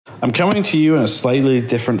I'm coming to you in a slightly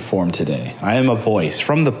different form today. I am a voice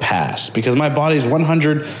from the past because my body's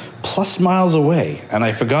 100 plus miles away and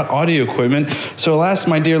I forgot audio equipment. So alas,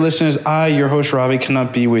 my dear listeners, I, your host Ravi,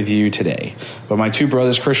 cannot be with you today. But my two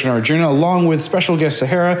brothers, Christian and Arjuna, along with special guest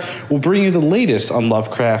Sahara, will bring you the latest on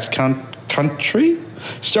Lovecraft Country,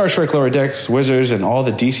 Star Trek Lower Decks, Wizards, and all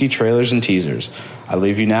the DC trailers and teasers. I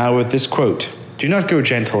leave you now with this quote. Do not go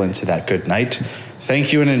gentle into that good night.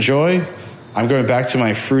 Thank you and enjoy. I'm going back to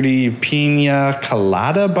my fruity pina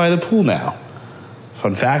colada by the pool now.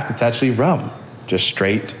 Fun fact, it's actually rum. Just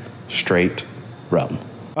straight rum.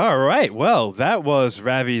 All right. Well, that was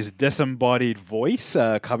Ravi's disembodied voice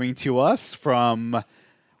coming to us from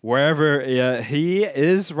wherever he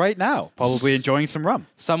is right now, probably enjoying some rum.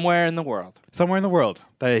 Somewhere in the world. Somewhere in the world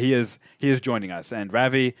that he is joining us. And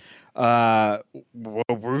Ravi,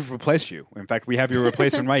 we've replaced you. In fact, we have your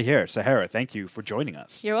replacement right here. Sahara, thank you for joining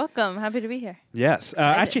us. You're welcome. Happy to be here. Yes.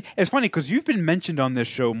 Actually, it's funny because you've been mentioned on this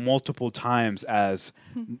show multiple times as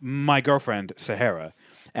my girlfriend, Sahara.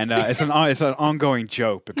 And it's an ongoing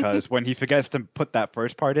joke because when he forgets to put that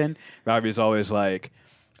first part in, Ravi's always like,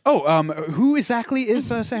 who exactly is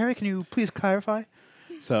Sahara? Can you please clarify?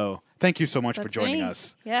 So thank you so much for joining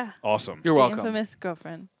us. Yeah. Awesome. You're welcome. The infamous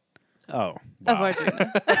girlfriend. Oh. Of Wow.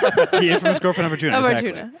 Arjuna. The infamous girlfriend of Arjuna. Of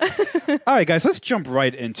Exactly. Arjuna. All right, guys, let's jump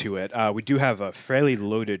right into it. We do have a fairly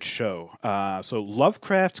loaded show. So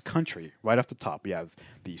Lovecraft Country, right off the top. We have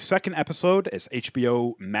the second episode. It's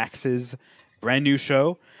HBO Max's brand new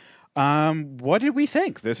show. What did we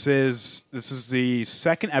think? This is the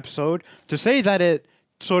second episode. To say that it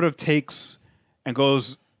sort of takes and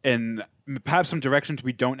goes in perhaps some directions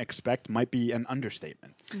we don't expect might be an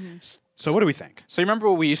understatement. Mm-hmm. So what do we think? So you remember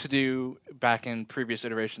what we used to do back in previous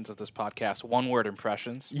iterations of this podcast, one-word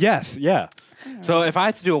impressions? Yes, yeah. So if I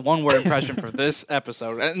had to do a one-word impression for this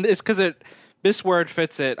episode, and it's because this word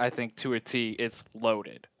fits it, I think, to a T, it's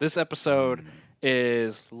loaded. This episode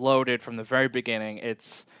is loaded from the very beginning.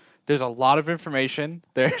 There's a lot of information.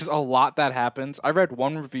 There's a lot that happens. I read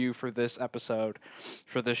one review for this episode,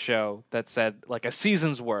 for this show, that said like a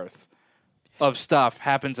season's worth of stuff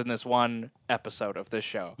happens in this one episode of this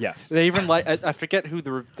show. Yes. They even I forget who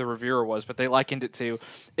the reviewer was, but they likened it to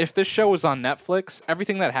if this show was on Netflix,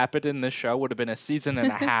 everything that happened in this show would have been a season and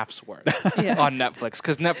a half's worth on Netflix,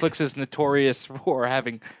 because Netflix is notorious for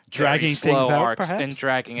having dragging slow things out, arcs perhaps? and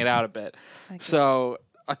dragging it out a bit. So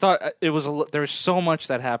I thought it was there was so much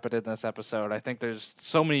that happened in this episode. I think there's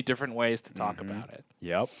so many different ways to talk about it.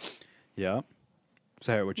 Yep.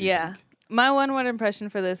 Sarah, what you think? My one-word impression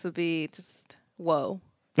for this would be just whoa.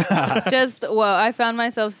 Just whoa. I found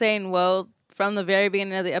myself saying whoa from the very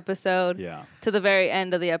beginning of the episode to the very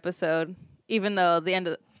end of the episode, even though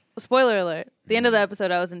spoiler alert, the end of the episode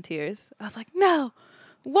I was in tears. I was like, no,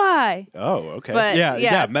 why? Oh, okay. But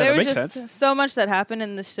that there was makes just sense. so much that happened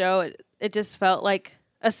in the show. It just felt like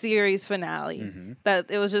a series finale.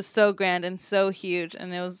 That it was just so grand and so huge,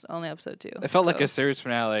 and it was only episode 2. It felt like a series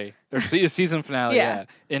finale or a season finale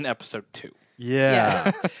in episode 2.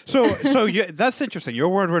 Yeah. so that's interesting. Your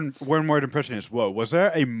one word impression is whoa. Was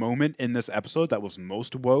there a moment in this episode that was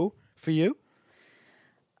most whoa for you?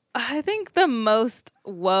 I think the most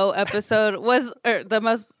whoa episode or the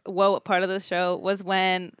most whoa part of the show was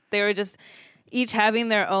when they were just each having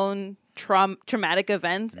their own traumatic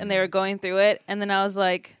events and they were going through it, and then I was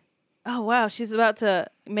like, oh wow, she's about to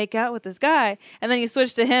make out with this guy, and then you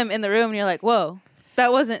switch to him in the room and you're like, whoa,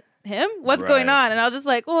 that wasn't him? What's going on? And I was just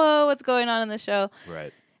like, whoa, what's going on in the show?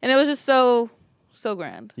 Right. And it was just so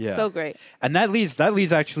grand. Yeah. So great. And that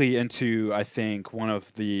leads actually into, I think, one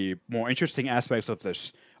of the more interesting aspects of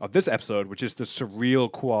this episode, which is the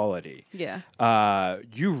surreal quality. Yeah.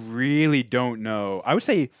 You really don't know. I would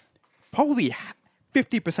say probably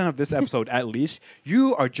 50% of this episode at least,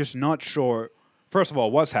 you are just not sure, first of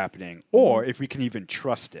all, what's happening, or if we can even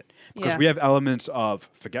trust it. Because we have elements of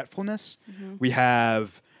forgetfulness. We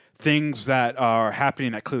have things that are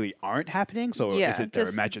happening that clearly aren't happening. So is it their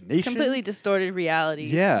imagination? Completely distorted reality.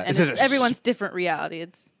 Yeah. And everyone's different reality.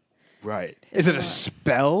 It's is it a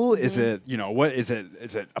spell? Is it, what is it?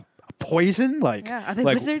 Is it a poison? Are they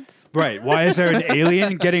wizards? Right. Why is there an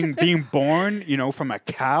alien being born, from a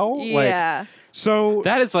cow? Yeah. So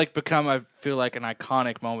that has become, I feel like, an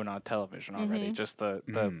iconic moment on television already. Just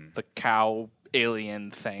the cow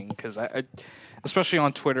alien thing, because I especially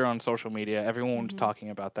on Twitter, on social media, everyone's talking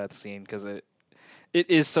about that scene because it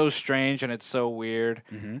is so strange and it's so weird.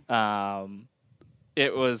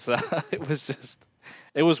 It was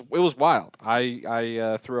it was wild.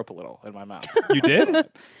 I threw up a little in my mouth. You did?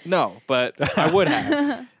 No, but I would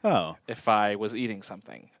have. Oh, if I was eating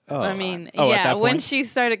something. I mean, Oh, at yeah, that when point? she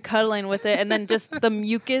started cuddling with it, and then just the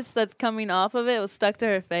mucus that's coming off of it was stuck to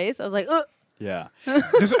her face. I was like, ugh. Yeah,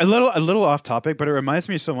 this is a little off topic, but it reminds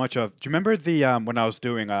me so much of. Do you remember the when I was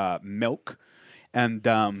doing Milk, and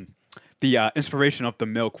the inspiration of the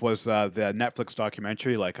Milk was the Netflix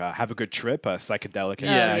documentary like Have a Good Trip, a psychedelic.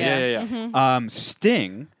 Yeah, experience. yeah.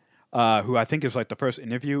 Sting, who I think is like the first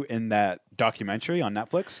interview in that documentary on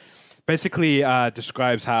Netflix, basically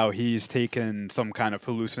describes how he's taken some kind of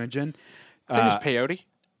hallucinogen. I think it was peyote.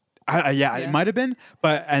 Yeah, it might have been,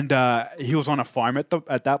 but he was on a farm at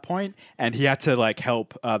that point, and he had to like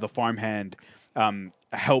help the farmhand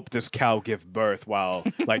help this cow give birth while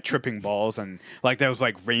like tripping balls, and like there was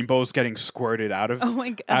like rainbows getting squirted out of Oh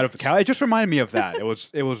my out of the cow. It just reminded me of that. It was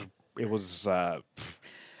you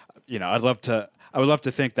know, I would love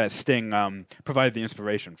to think that Sting provided the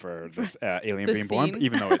inspiration for this alien The being born, scene.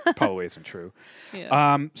 even though it probably isn't true.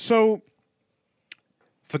 Yeah. So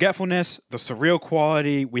forgetfulness, the surreal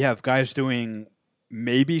quality. We have guys doing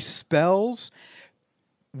maybe spells.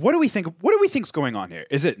 What do we think? What do we think's going on here?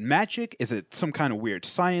 Is it magic? Is it some kind of weird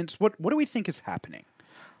science? What do we think is happening?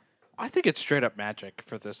 I think it's straight up magic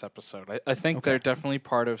for this episode. I think they're definitely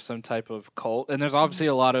part of some type of cult, and there's obviously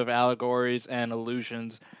a lot of allegories and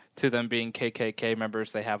allusions to them being KKK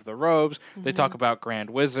members. They have the robes. They talk about grand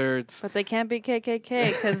wizards. But they can't be KKK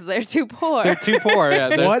because they're too poor. They're too poor.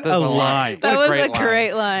 Yeah, What a lot. line. that What was a line.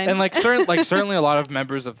 great line. And like certainly a lot of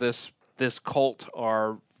members of this cult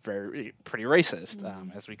are pretty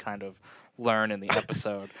racist, as we kind of learn in the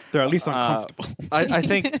episode. They're at least uncomfortable. I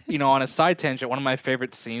think, you know, on a side tangent, one of my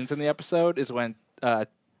favorite scenes in the episode is when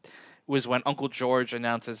Uncle George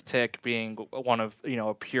announces Tick being one of, you know,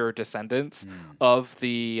 a pure descendants of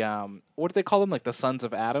the what do they call them, like the Sons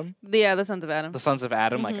of Adam? Yeah, the Sons of Adam. The Sons of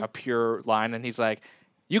Adam, like a pure line, and he's like,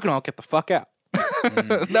 "You can all get the fuck out."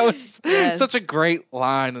 That was Yes. such a great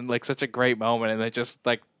line and like such a great moment, and they just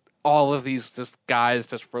like all of these just guys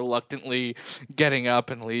just reluctantly getting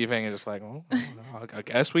up and leaving, and just like, "Oh, I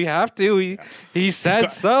guess we have to." He said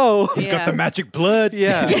so. He's got Yeah. the magic blood.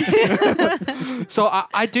 Yeah. So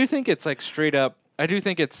I do think it's like straight up. I do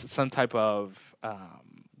think it's some type of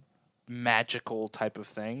magical type of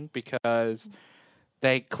thing, because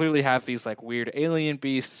they clearly have these like weird alien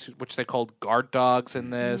beasts, which they called guard dogs in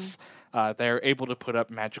this. They're able to put up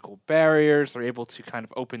magical barriers. They're able to kind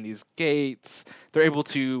of open these gates. They're able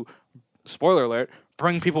to, spoiler alert,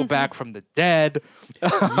 bring people back from the dead.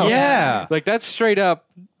 Yeah. Like that's straight up.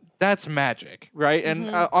 That's magic, right?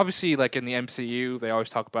 And obviously, like in the MCU, they always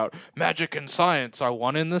talk about magic and science are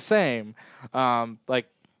one and the same.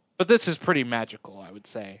 But this is pretty magical, I would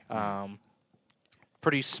say.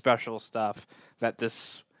 Pretty special stuff that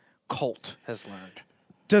this cult has learned.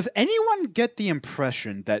 Does anyone get the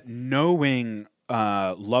impression that knowing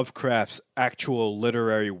Lovecraft's actual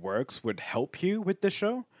literary works would help you with this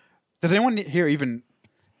show? Does anyone here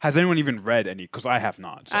has anyone even read any? Because I have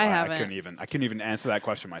not. So I I haven't. couldn't even answer that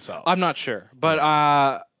question myself. I'm not sure, but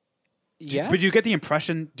yeah. But do you get the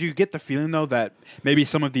impression? Do you get the feeling though that maybe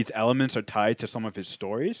some of these elements are tied to some of his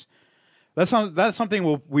stories? That's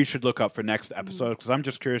something we should look up for next episode, because I'm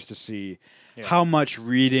just curious to see how much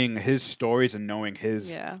reading his stories and knowing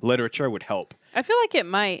his literature would help. I feel like it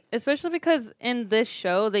might, especially because in this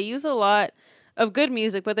show they use a lot of good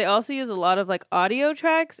music, but they also use a lot of like audio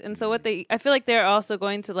tracks. And so I feel like they're also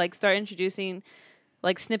going to like start introducing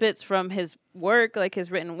like snippets from his work, like his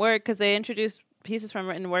written work, because they introduce pieces from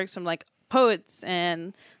written works from like poets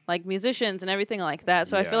and like musicians and everything like that.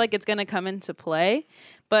 So I feel like it's going to come into play,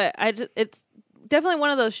 but it's definitely one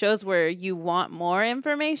of those shows where you want more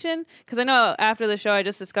information, because I know after the show I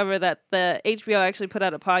just discovered that the HBO actually put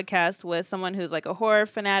out a podcast with someone who's like a horror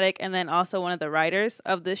fanatic and then also one of the writers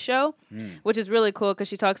of this show, which is really cool because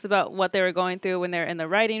she talks about what they were going through when they're in the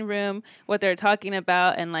writing room, what they're talking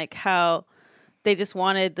about, and like how they just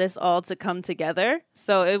wanted this all to come together.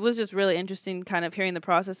 So it was just really interesting kind of hearing the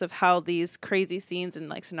process of how these crazy scenes and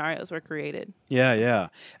like scenarios were created. Yeah.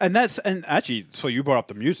 And actually, so you brought up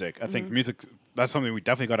the music. I think music, that's something we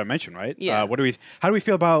definitely got to mention, right? Yeah. How do we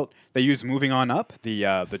feel about they use "Moving On Up,"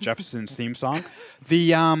 the Jeffersons theme song? I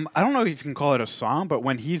don't know if you can call it a song, but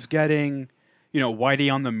when he's getting,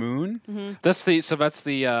 Whitey on the moon. That's the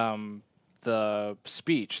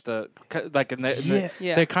speech,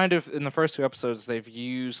 they kind of in the first two episodes they've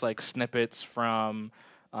used like snippets from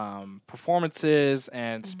performances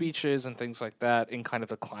and speeches and things like that in kind of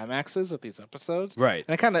the climaxes of these episodes, Right.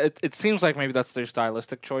 And it seems like maybe that's their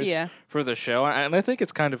stylistic choice for the show, and I think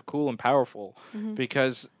it's kind of cool and powerful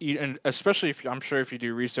because and especially if you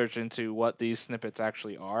do research into what these snippets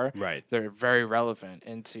actually are, Right. they're very relevant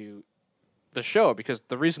into the show, because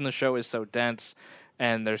the reason the show is so dense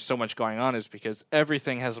and there's so much going on is because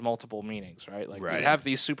everything has multiple meanings, right? Like Right. you have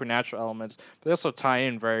these supernatural elements, but they also tie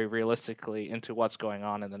in very realistically into what's going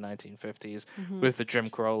on in the 1950s with the Jim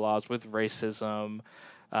Crow laws, with racism.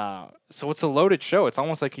 So it's a loaded show. It's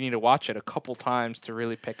almost like you need to watch it a couple times to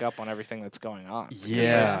really pick up on everything that's going on.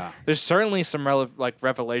 Because there's certainly some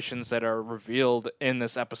revelations that are revealed in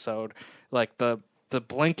this episode, like the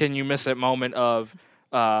blink and you miss it moment of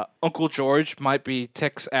Uncle George might be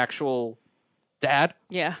Tick's actual dad.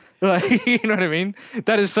 Yeah. Like, you know what I mean?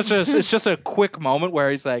 That is it's just a quick moment where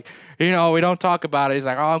he's like, we don't talk about it. He's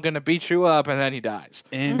like, oh, I'm going to beat you up. And then he dies.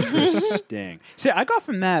 Interesting. See, what I got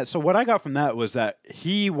from that was that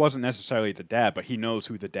he wasn't necessarily the dad, but he knows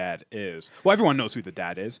who the dad is. Well, everyone knows who the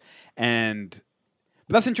dad is. But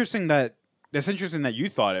that's interesting that you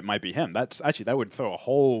thought it might be him. That would throw a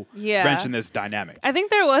whole wrench in this dynamic. I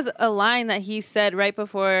think there was a line that he said right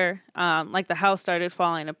before, the house started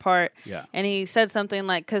falling apart. Yeah. And he said something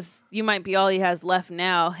like, because you might be all he has left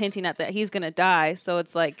now, hinting at that he's going to die. So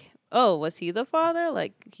it's like, oh, was he the father?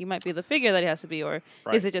 Like, he might be the figure that he has to be. Or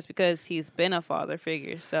is it just because he's been a father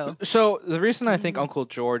figure? So the reason I think Uncle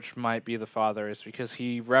George might be the father is because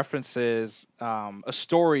he references a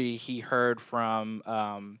story he heard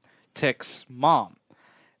from Tick's mom,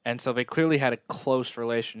 and so they clearly had a close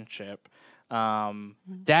relationship.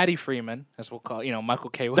 Daddy Freeman, as we'll call, Michael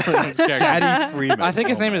K. Williams' character. Daddy Freeman. I think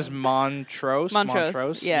his name is Montrose.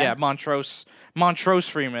 Montrose, yeah, Montrose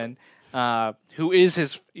Freeman, who is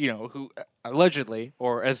his, who allegedly,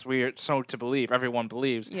 or as we are so to believe, everyone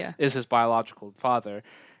believes, is his biological father.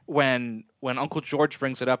 When Uncle George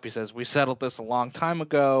brings it up, he says, we settled this a long time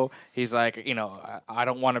ago. He's like, I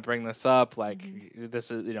don't want to bring this up. Like,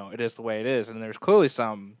 this is, it is the way it is. And there's clearly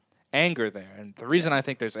some anger there. And the reason I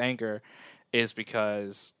think there's anger is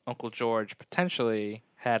because Uncle George potentially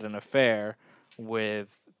had an affair with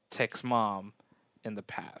Tick's mom in the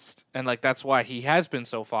past. And, that's why he has been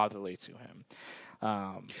so fatherly to him.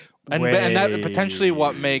 And that potentially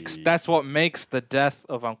what makes the death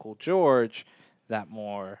of Uncle George that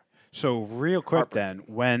more. So real quick then,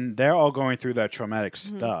 when they're all going through that traumatic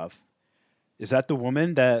stuff, is that the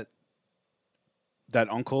woman that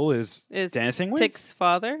Uncle is dancing with? Tick's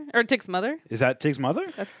father or Tick's mother? Is that Tick's mother?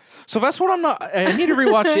 So that's what I'm not. I need to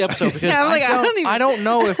rewatch the episode because I don't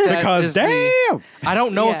know if that because damn, I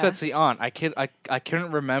don't know if that's the aunt. I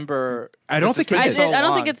couldn't remember. I don't think I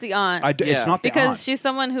don't think it's the aunt. It's not the because aunt. she's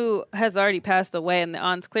someone who has already passed away, and the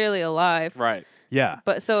aunt's clearly alive. Right. Yeah.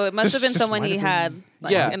 But so it must have been someone he had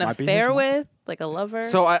an affair with, like a lover.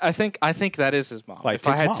 So I think that is his mom. Like if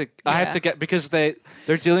I had to get because they're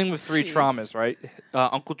dealing with three traumas, right?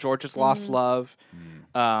 Uncle George's lost love.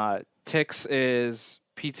 Tick's is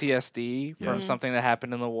PTSD from something that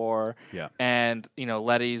happened in the war. Yeah. And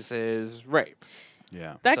Letty's is rape.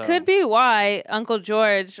 Yeah. That could be why Uncle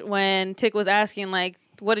George, when Tick was asking, like,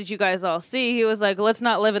 what did you guys all see? He was like, let's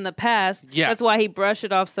not live in the past. Yeah. That's why he brushed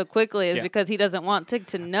it off so quickly, is because he doesn't want Tick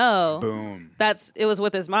to know. Boom. It was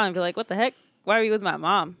with his mom. He'd be like, what the heck? Why are you with my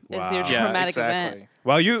mom? It's your traumatic event.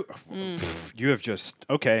 Well, you have just,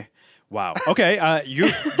 okay. Wow. Okay.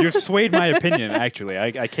 You've swayed my opinion, actually.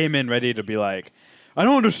 I came in ready to be like, I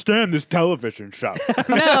don't understand this television show.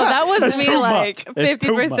 No, that was me like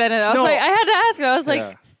 50%. I was like, I had to ask him. I was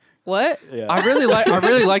like, what? Yeah. I really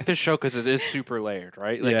like this show because it is super layered,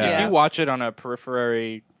 right? Like if you watch it on a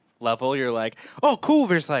periphery level, you're like, oh, cool.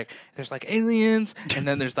 There's like aliens, and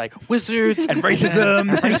then there's like wizards and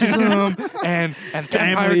racism, and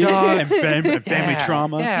vampire dogs and family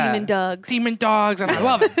trauma, demon dogs, and I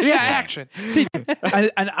love it. Yeah, action. See,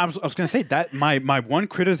 I was gonna say that my one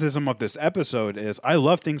criticism of this episode is I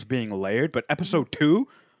love things being layered, but episode 2,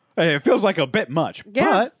 it feels like a bit much.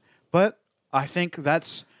 Yeah. But I think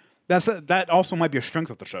that also might be a strength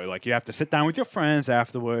of the show. Like, you have to sit down with your friends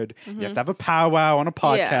afterward. You have to have a powwow on a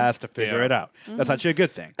podcast to figure it out. That's actually a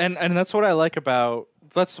good thing. And that's what I like about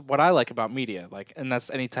media. Like, and that's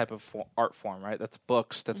any type of art form, right? That's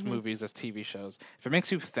books, that's movies, that's TV shows. If it makes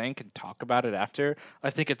you think and talk about it after, I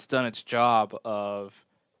think it's done its job of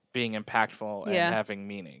being impactful and having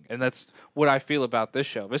meaning. And that's what I feel about this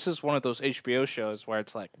show. This is one of those HBO shows where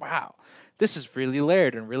it's like, wow, this is really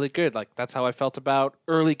layered and really good. Like, that's how I felt about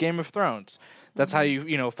early Game of Thrones. That's how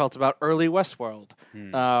you felt about early Westworld.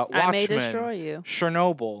 Watchmen, I May Destroy You.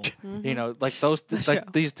 Chernobyl. Like those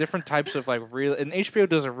these different types of like real, and HBO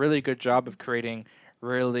does a really good job of creating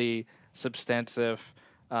really substantive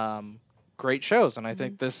great shows, and I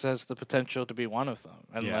think this has the potential to be one of them.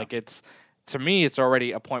 And like it's to me, it's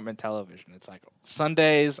already appointment television. It's like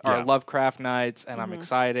Sundays are Yeah. Lovecraft nights, and I'm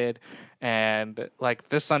excited. And like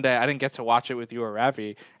this Sunday, I didn't get to watch it with you or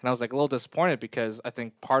Ravi, and I was like a little disappointed because I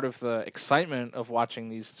think part of the excitement of watching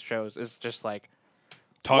these shows is just like,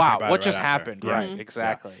 Talking wow, about it what right just after. happened? Yeah. Right,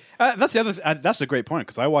 exactly. That's the other. That's a great point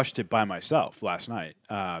because I watched it by myself last night.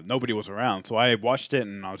 Nobody was around, so I watched it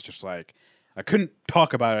and I was just like, I couldn't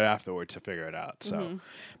talk about it afterwards to figure it out. So,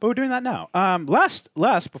 but we're doing that now.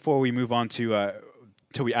 Last before we move on to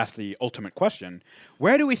till we ask the ultimate question,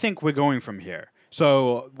 where do we think we're going from here?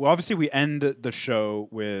 So obviously we end the show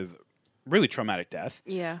with really traumatic death.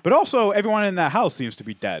 Yeah. But also everyone in that house seems to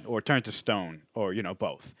be dead or turned to stone or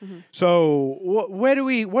both. So where are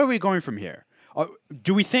we going from here?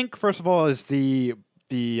 Do we think first of all is the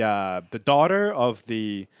daughter of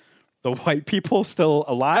the white people still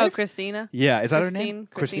alive? Oh, Christina. Yeah, is that her name?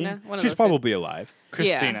 Christina? One of She's those two. probably alive.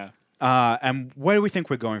 Christina. And where do we think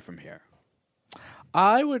we're going from here?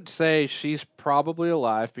 I would say she's probably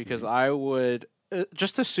alive because I would,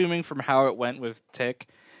 just assuming from how it went with Tick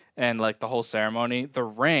and like the whole ceremony, the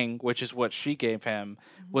ring, which is what she gave him,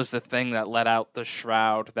 was the thing that let out the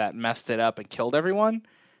shroud that messed it up and killed everyone.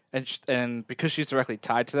 And because she's directly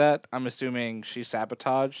tied to that, I'm assuming she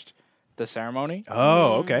sabotaged the ceremony.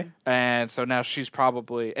 Oh, okay. And so now she's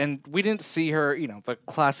probably, and we didn't see her, the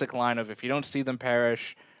classic line of if you don't see them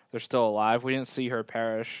perish, they're still alive. We didn't see her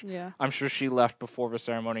perish. Yeah. I'm sure she left before the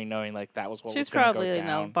ceremony knowing like that was what She's was going to probably, go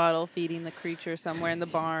down. bottle feeding the creature somewhere in the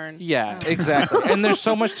barn. Yeah, exactly. And there's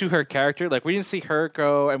so much to her character. Like we didn't see her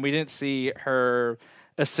go, and we didn't see her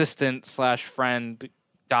assistant / friend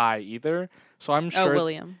die either. So I'm sure. Oh,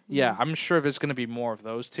 William. Yeah, I'm sure there's going to be more of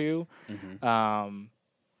those two.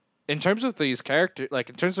 In terms of these characters, like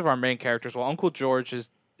in terms of our main characters, well, Uncle George is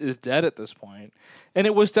dead at this point, and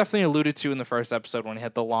it was definitely alluded to in the first episode when he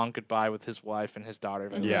had the long goodbye with his wife and his daughter.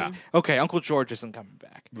 Like, Yeah. okay, Uncle George isn't coming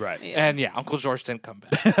back. Right. Yeah. And yeah, Uncle George didn't come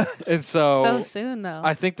back. And so soon though.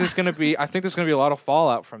 I think there's gonna be a lot of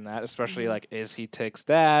fallout from that, especially like is he Tick's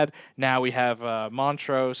dad? Now we have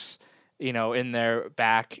Montrose, in their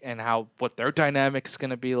back and what their dynamic is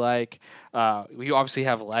gonna be like. We obviously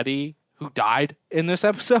have Letty, who died in this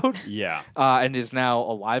episode. Yeah. And is now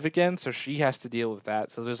alive again, so she has to deal with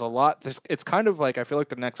that. So there's a lot. It's kind of like I feel like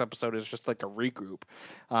the next episode is just like a regroup.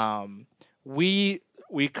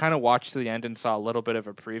 We kind of watched to the end and saw a little bit of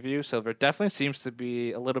a preview, so there definitely seems to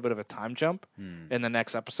be a little bit of a time jump in the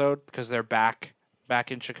next episode because they're back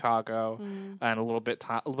in Chicago, and a little bit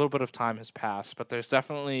of time has passed. But there's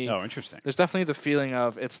definitely Interesting. there's definitely the feeling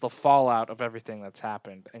of it's the fallout of everything that's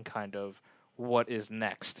happened and kind of what is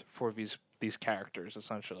next for these characters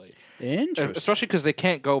essentially. Interesting. Especially because they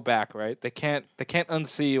can't go back, right? They can't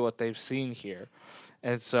unsee what they've seen here,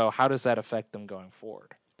 and so how does that affect them going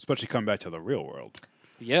forward? Especially coming back to the real world.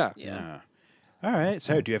 Yeah. Yeah. All right.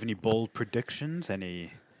 Sarah, do you have any bold predictions?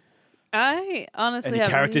 Any? I honestly Any have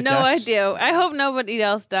character no deaths? idea. I hope nobody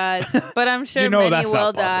else dies, but I'm sure know many that's will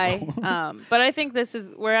not die. possible. But I think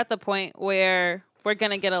we're at the point where we're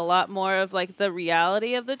gonna get a lot more of like the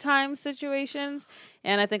reality of the time situations,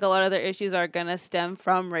 and I think a lot of their issues are gonna stem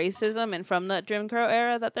from racism and from the Jim Crow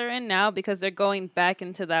era that they're in now because they're going back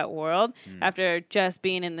into that world after just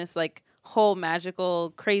being in this like whole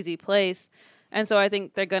magical crazy place, and so I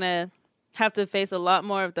think they're gonna have to face a lot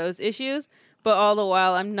more of those issues. But all the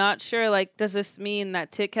while, I'm not sure, like, does this mean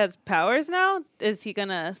that Tick has powers now? Is he going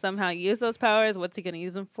to somehow use those powers? What's he going to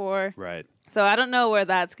use them for? Right. So I don't know where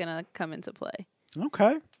that's going to come into play.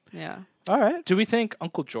 Okay. Yeah. All right. Do we think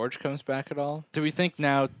Uncle George comes back at all? Do we think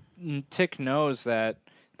now Tick knows that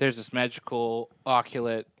there's this magical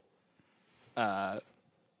oculate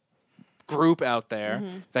group out there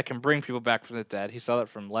that can bring people back from the dead? He saw that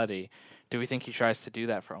from Letty. Do we think he tries to do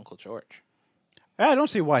that for Uncle George? I don't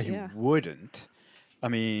see why he Yeah. wouldn't. I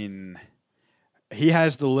mean, he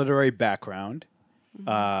has the literary background.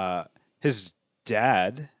 His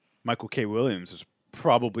dad, Michael K. Williams, is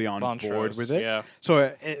probably on board Montrose, with it. yeah.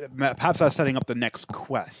 So perhaps that's setting up the next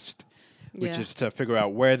quest, which Yeah. is to figure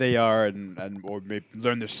out where they are and or maybe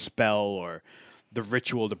learn the spell or the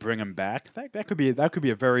ritual to bring them back. That could be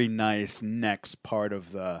a very nice next part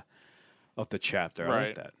of the chapter. I like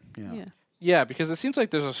Right. that. Yeah. Yeah, because it seems like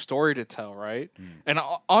there's a story to tell, right? And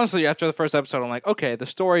honestly, after the first episode, I'm like, okay, the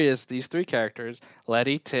story is these three characters,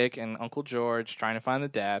 Letty, Tick, and Uncle George trying to find the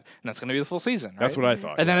dad, and that's going to be the full season, right? That's what I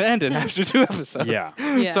thought. And then it ended after 2 episodes. Yeah.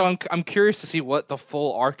 Yeah. So I'm curious to see what the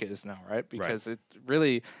full arc is now, right? Because it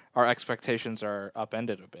really our expectations are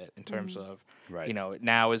upended a bit in terms of Right.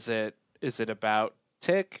 now is it about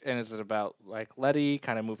Tick and is it about like Letty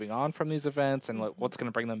kind of moving on from these events and what's going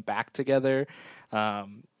to bring them back together?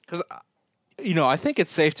 Because I think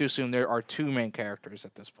it's safe to assume there are two main characters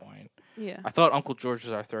at this point. Yeah. I thought Uncle George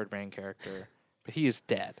was our third main character, but he is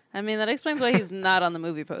dead. I mean, that explains why he's not on the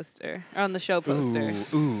movie poster or on the show poster.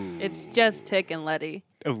 Ooh. It's just Tick and Letty.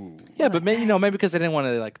 Ooh. Yeah, but maybe because they didn't want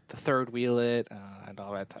to the third wheel it and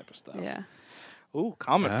all that type of stuff. Yeah. Ooh,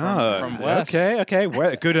 comment from Wes. Okay.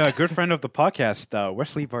 Good friend of the podcast,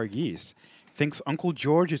 Wesley Varghese, thinks Uncle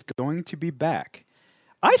George is going to be back.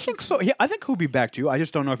 I think so. I think he'll be back too. I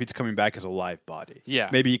just don't know if he's coming back as a live body. Yeah.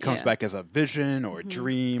 Maybe he comes Yeah. back as a vision or a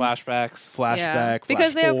dream. Flashbacks. Flashback.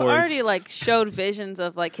 Because they have flash-forwards. already showed visions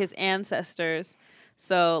of his ancestors.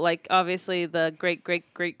 So obviously the great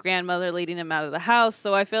grandmother leading him out of the house.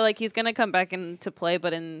 So I feel like he's gonna come back into play,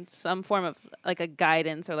 but in some form of a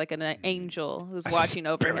guidance or an angel who's watching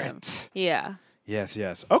over him. spirit. Yeah.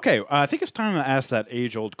 Yes. Okay, I think it's time to ask that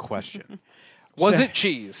age-old question. Was Sa- it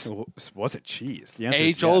cheese? Was it cheese? The answer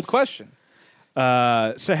is Age-old yes. question.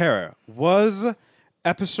 Sahara, was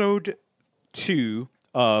episode 2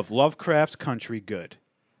 of Lovecraft Country good?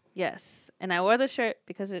 Yes. And I wore the shirt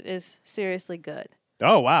because it is seriously good.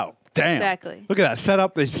 Oh wow! Damn. Exactly. Look at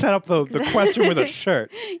that. They set up the question with a shirt.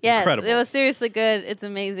 Yes, Incredible. it was seriously good. It's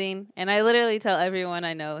amazing. And I literally tell everyone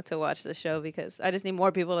I know to watch the show because I just need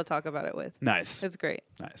more people to talk about it with. Nice. It's great.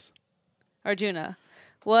 Nice. Arjuna,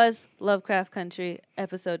 was Lovecraft Country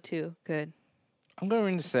episode 2 good? I'm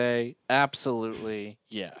going to say absolutely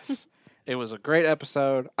yes. It was a great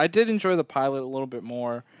episode. I did enjoy the pilot a little bit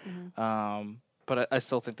more, but I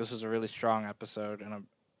still think this was a really strong episode, and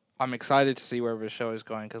I'm excited to see where the show is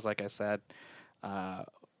going because, like I said,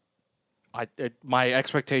 my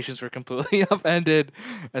expectations were completely upended,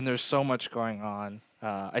 and there's so much going on.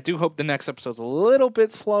 I do hope the next episode's a little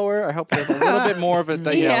bit slower. I hope there's a little bit more of it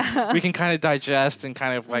that Yeah. we can kind of digest and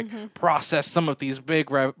kind of process some of these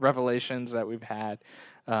big revelations that we've had.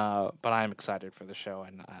 But I'm excited for the show,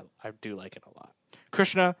 and I do like it a lot.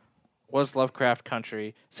 Krishna, was Lovecraft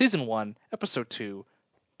Country Season 1, Episode 2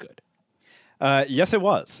 good? Yes, it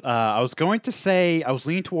was. I was going to say I was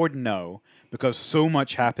leaning toward no because so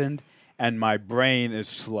much happened and my brain is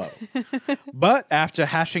slow. But after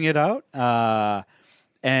hashing it out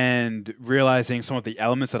and realizing some of the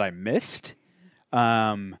elements that I missed,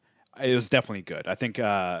 it was definitely good. I think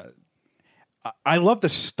I love the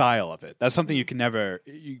style of it. That's something you can never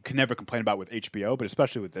complain about with HBO, but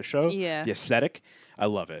especially with this show. Yeah. The aesthetic, I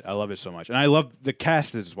love it. I love it so much, and I love the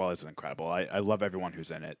cast as well. Is incredible. I love everyone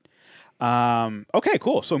who's in it. Okay,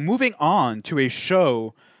 cool. So moving on to a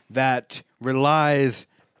show that relies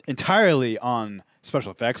entirely on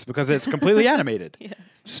special effects because it's completely animated. Yes.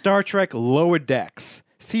 Star Trek Lower Decks,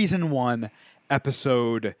 Season 1,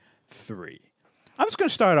 Episode 3. I'm just going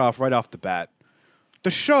to start off right off the bat.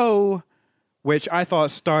 The show, which I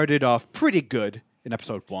thought started off pretty good in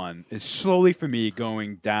Episode 1, is slowly for me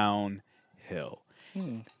going downhill.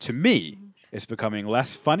 To me, it's becoming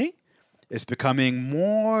less funny. It's becoming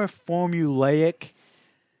more formulaic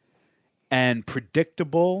and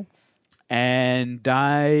predictable, and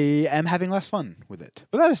I am having less fun with it.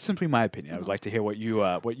 But that is simply my opinion. I would like to hear what you.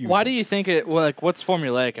 Why do you think it? Well, what's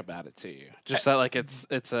formulaic about it to you? Just that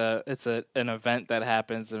it's an event that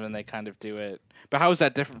happens and then they kind of do it. But how is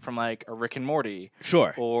that different from a Rick and Morty?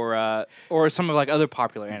 Sure. Or some of other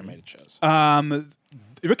popular animated shows?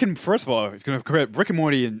 First of all, if you're gonna compare it, Rick and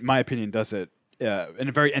Morty, in my opinion, does it in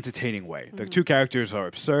a very entertaining way. The two characters are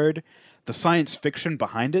absurd. The science fiction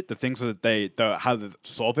behind it, the things that how they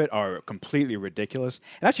solve it, are completely ridiculous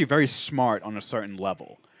and actually very smart on a certain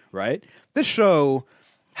level. Right? This show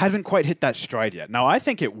hasn't quite hit that stride yet. Now, I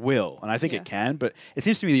think it will, and I think it can, but it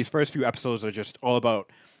seems to me these first few episodes are just all about,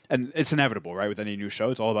 and it's inevitable, right, with any new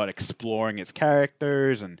show, it's all about exploring its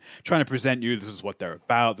characters and trying to present you, this is what they're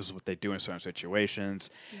about, this is what they do in certain situations.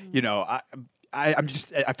 You know, I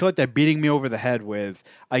feel like they're beating me over the head with,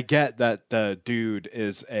 I get that the dude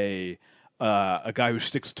is a guy who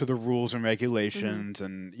sticks to the rules and regulations,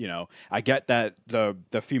 and you know, I get that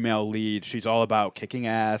the female lead, she's all about kicking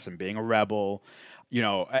ass and being a rebel, you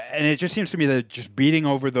know, and it just seems to me that just beating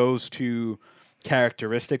over those two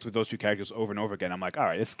characteristics with those two characters over and over again, I'm like, all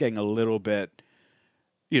right, it's getting a little bit,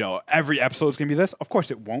 you know, every episode is going to be this. Of course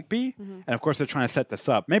it won't be, and of course they're trying to set this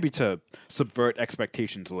up maybe to subvert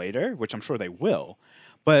expectations later, which I'm sure they will.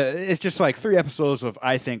 But it's just 3 episodes of,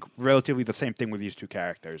 I think, relatively the same thing with these two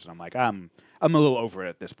characters. And I'm like, I'm a little over it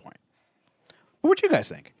at this point. What would you guys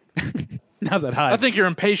think? Now that I think you're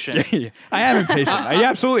impatient. I am impatient. I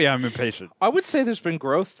absolutely am impatient. I would say there's been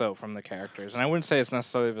growth though from the characters, and I wouldn't say it's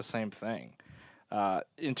necessarily the same thing.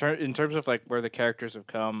 In terms of where the characters have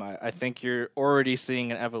come, I think you're already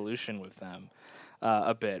seeing an evolution with them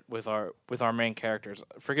a bit with our main characters.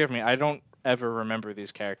 Forgive me, I don't ever remember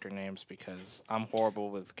these character names because I'm horrible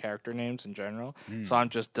with character names in general. So I'm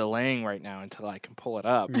just delaying right now until I can pull it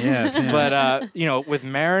up. Yes, yes. But with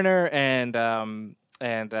Mariner and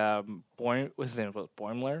what's his name?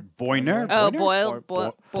 Boimler? Boimler? Oh,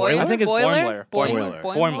 Boimler? Boiler. I think it's Boiler. Boimler.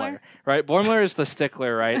 Boimler. Right? Boimler is the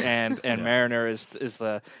stickler, right? And Mariner is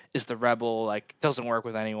the rebel, like doesn't work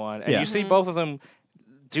with anyone. And Yeah. you see both of them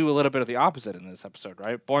do a little bit of the opposite in this episode,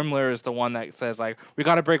 right? Boimler is the one that says like, we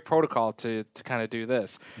got to break protocol to kind of do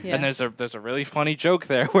this. Yeah. And there's a really funny joke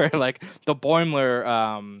there where like the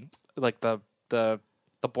Boimler, like the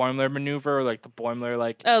Boimler maneuver, like the Boimler,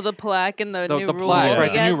 like Oh, the plaque and the new the rule. plaque, Yeah.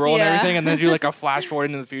 right? The new rule and Yeah. everything, and then do like a flash forward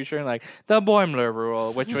into the future and like the Boimler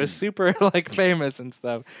rule, which was super like famous and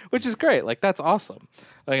stuff, which is great. Like that's awesome.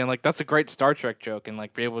 Like, and like that's a great Star Trek joke, and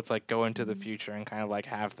like be able to like go into the future and kind of like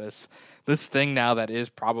have this thing now that is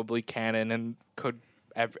probably canon and could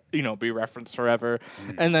be referenced forever.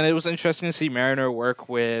 And then it was interesting to see Mariner work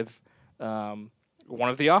with one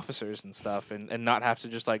of the officers and stuff, and not have to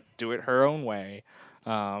just like do it her own way.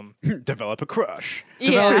 Develop a crush.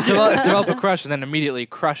 Develop a crush and then immediately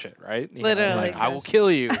crush it, right? Literally like, I will crush.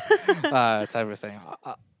 kill you, type of thing.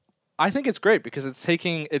 I think it's great because it's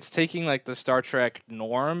taking like the Star Trek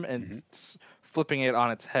norm and flipping it on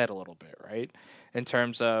its head a little bit, right? In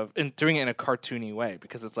terms of and doing it in a cartoony way,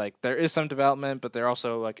 because it's like there is some development, but they're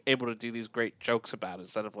also like able to do these great jokes about it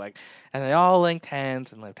instead of like, and they all linked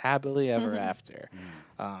hands and lived happily ever after.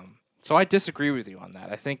 So I disagree with you on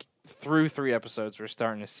that. I think through 3 episodes, we're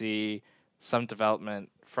starting to see some development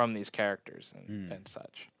from these characters and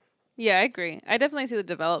such. Yeah, I agree. I definitely see the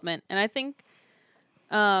development, and I think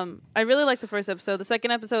I really liked the first episode. The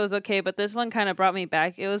second episode was okay, but this one kind of brought me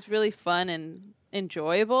back. It was really fun and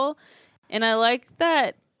enjoyable, and I like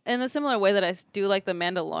that in a similar way that I do like The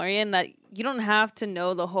Mandalorian, that you don't have to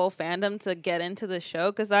know the whole fandom to get into the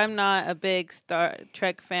show, because I'm not a big Star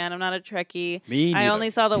Trek fan. I'm not a Trekkie. Me I neither. only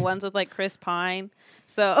saw the ones with like Chris Pine.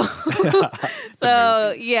 So,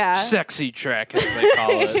 so yeah. Sexy Trek, as they call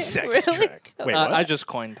it. Sex Really? Trek. Wait, what? I just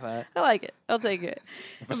coined that. I like it. I'll take it.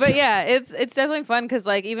 But yeah, it's definitely fun because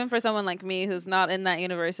like even for someone like me who's not in that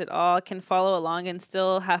universe at all can follow along and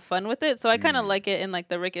still have fun with it. So I kind of like it in like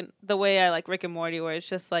the way I like Rick and Morty, where it's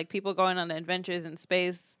just like people going on adventures in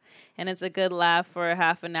space, and it's a good laugh for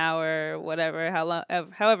half an hour, or whatever,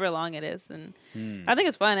 however long it is, and I think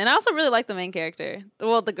it's fun. And I also really like the main character,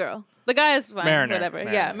 the girl. The guy is fine, Mariner. whatever.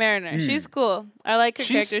 Yeah, Mariner. She's cool. I like her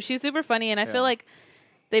character. She's super funny, and I feel like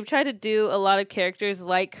they've tried to do a lot of characters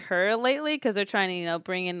like her lately because they're trying to,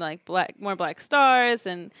 bring in like more black stars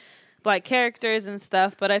and black characters and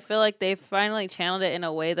stuff. But I feel like they've finally channeled it in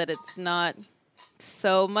a way that it's not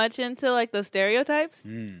so much into like those stereotypes.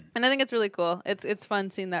 And I think it's really cool. It's fun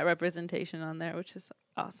seeing that representation on there, which is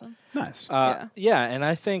awesome. Nice. Yeah, and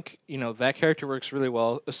I think that character works really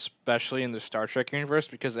well, especially in the Star Trek universe,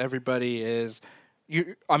 because everybody is.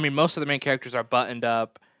 Most of the main characters are buttoned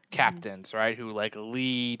up captains, right? Who like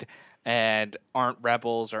lead and aren't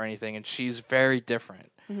rebels or anything, and she's very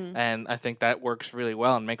different. And I think that works really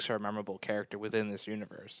well and makes her a memorable character within this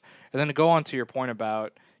universe. And then to go on to your point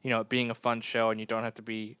about it being a fun show, and you don't have to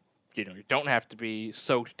be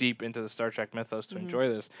soaked deep into the Star Trek mythos to enjoy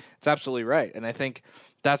this. It's absolutely right. And I think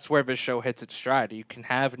that's where this show hits its stride. You can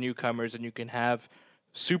have newcomers and you can have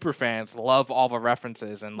super fans love all the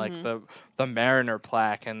references and like the Mariner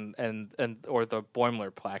plaque and or the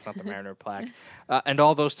Boimler plaque, not the Mariner plaque, and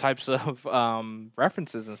all those types of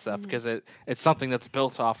references and stuff, because it's something that's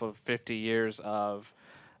built off of 50 years of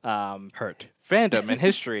Hurt. fandom and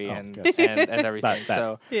history and everything. That.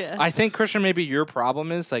 So Yeah. I think, Christian, maybe your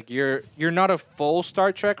problem is like you're not a full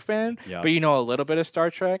Star Trek fan, Yeah. but you know a little bit of Star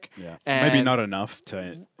Trek. Yeah. And Maybe not enough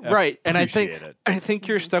to right. And appreciate it. I think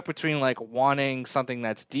you're stuck between like wanting something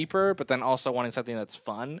that's deeper, but then also wanting something that's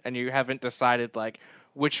fun, and you haven't decided like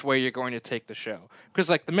which way you're going to take the show. Because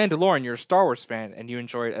like The Mandalorian, you're a Star Wars fan and you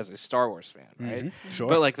enjoy it as a Star Wars fan, right? Sure.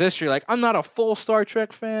 But like this, you're like, I'm not a full Star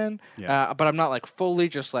Trek fan, Yeah. but I'm not like fully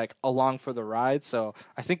just like along for the ride. So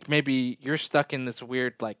I think maybe you're stuck in this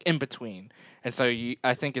weird like in between. And so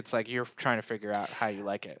I think it's like you're trying to figure out how you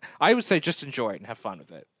like it. I would say just enjoy it and have fun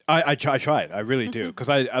with it. I tried. I really do. Because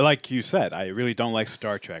I like you said, I really don't like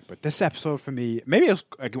Star Trek. But this episode for me, maybe it was,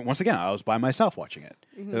 once again, I was by myself watching it.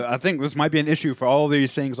 I think this might be an issue for all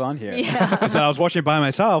these things on here. Yeah. So I was watching it by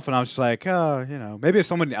myself, and I was just like, maybe if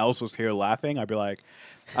someone else was here laughing, I'd be like,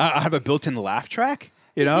 I have a built-in laugh track.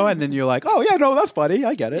 And then you're like, oh, yeah, no, that's funny.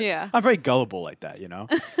 I get it. Yeah. I'm very gullible like that,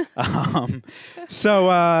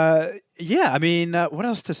 what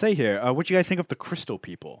else to say here? What do you guys think of the Crystal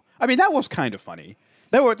People? I mean, that was kind of funny.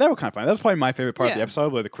 They were kind of fun. That was probably my favorite part of the Yeah.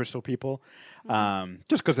 episode, were the crystal people,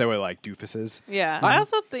 just because they were like doofuses. Yeah, I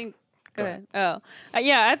also think. Go ahead. Oh,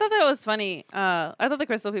 yeah. I thought that was funny. I thought the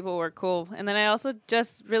crystal people were cool, and then I also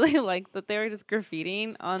just really liked that they were just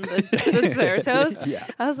graffitiing on the Ceratops. Yeah.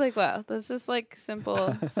 I was like, wow, that's just like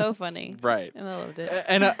simple, so funny. Right. And I loved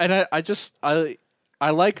it. I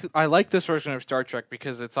like this version of Star Trek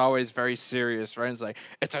because it's always very serious, right? It's like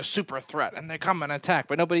it's a super threat and they come and attack,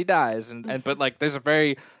 but nobody dies, and but like there's a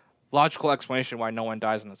very logical explanation why no one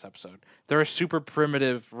dies in this episode. They're a super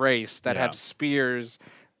primitive race that Yeah. have spears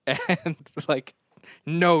and like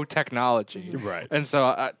no technology, Right. And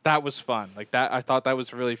so that was fun. Like that, I thought that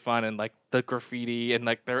was really fun, and like the graffiti, and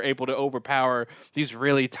like they're able to overpower these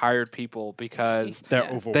really tired people because They're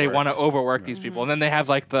Yeah. overworked. they want to overwork these people, and then they have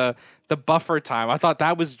like the buffer time. I thought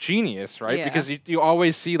that was genius, right? Yeah. Because you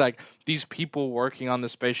always see like these people working on the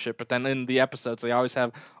spaceship, but then in the episodes they always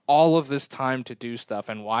have all of this time to do stuff.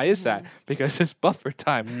 And why is that? Because it's buffer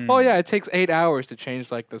time. Oh yeah, it takes 8 hours to change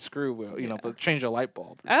like the screw wheel, you know, but change a light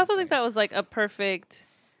bulb. or I also something. think that was like a perfect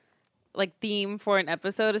like theme for an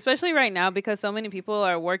episode, especially right now because so many people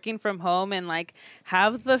are working from home and like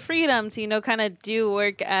have the freedom to, you know, kind of do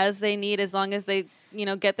work as they need as long as they, you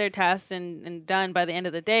know, get their tasks and done by the end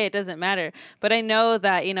of the day. It doesn't matter. But I know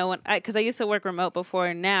that, you know, because I used to work remote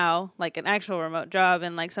before now, like an actual remote job,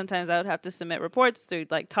 and like sometimes I would have to submit reports through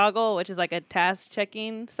like Toggle, which is like a task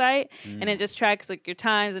checking site, and it just tracks like your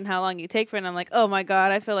times and how long you take for it. And I'm like, oh my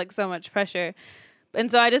God, I feel like so much pressure. And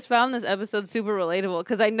so I just found this episode super relatable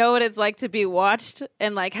because I know what it's like to be watched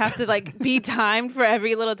and like have to like be timed for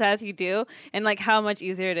every little task you do, and like how much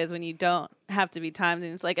easier it is when you don't have to be timed.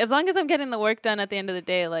 And it's like, as long as I'm getting the work done at the end of the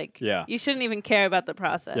day, like Yeah. you shouldn't even care about the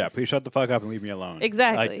process. Yeah, please shut the fuck up and leave me alone.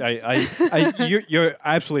 Exactly. You're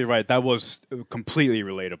absolutely right. That was completely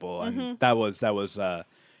relatable, and that was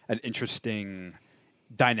an interesting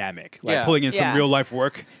dynamic, like Yeah. pulling in some Yeah. real life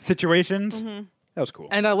work situations. That was cool.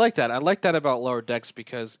 And I like that. I like that about Lower Decks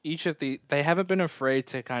because they haven't been afraid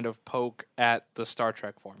to kind of poke at the Star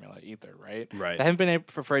Trek formula either, right? Right. They haven't been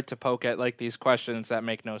afraid to poke at like these questions that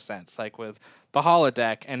make no sense, like with the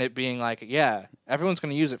holodeck and it being like, yeah, everyone's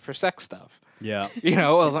going to use it for sex stuff. Yeah. You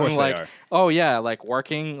know, Of course I'm they like, are. oh yeah, like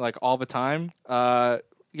working like all the time.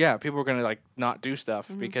 Yeah, people are gonna like not do stuff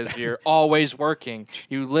because you're always working.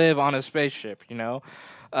 You live on a spaceship, you know,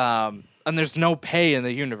 and there's no pay in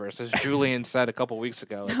the universe, as Julian said a couple weeks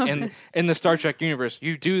ago. Like, in the Star Trek universe,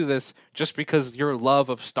 you do this just because your love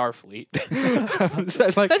of Starfleet.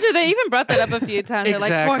 Like, That's true. They even brought that up a few times. They're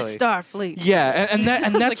like, for Exactly. Starfleet. yeah, and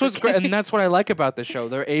that's like, what's great, okay. and that's what I like about the show.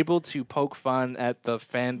 They're able to poke fun at the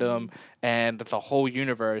fandom and the whole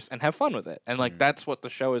universe and have fun with it, and like that's what the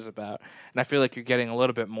show is about. And I feel like you're getting a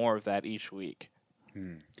little bit more of that each week.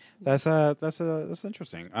 That's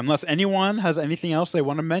interesting. Unless anyone has anything else they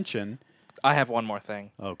want to mention. I have one more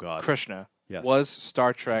thing. Oh God. Krishna Yes. was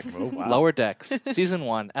Star Trek wow. Lower Decks season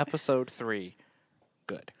 1 episode 3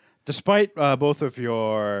 good. Despite both of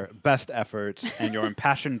your best efforts and your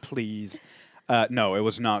impassioned pleas, no, it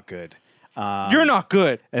was not good. You're not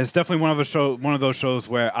good. It's definitely one of those shows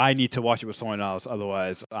where I need to watch it with someone else,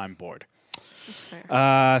 otherwise I'm bored. That's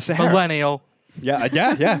fair. Sahara. Millennial.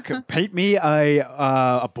 Yeah. Paint me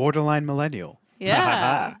a borderline millennial.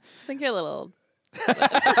 Yeah. I think you're a little old.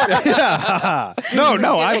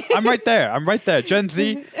 No, I'm right there. I'm right there. Gen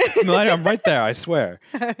Z, millennial, I'm right there. I swear.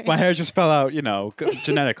 My hair just fell out,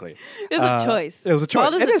 genetically. It was a choice. It was a choice.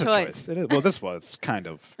 Bald is It a is choice. It is. Well, this was kind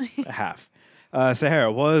of half.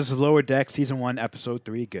 Sahara, was Lower Deck season 1, episode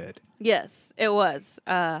 3 good? Yes, it was.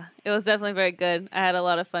 It was definitely very good. I had a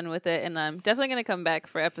lot of fun with it, and I'm definitely going to come back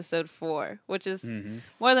for episode 4, which is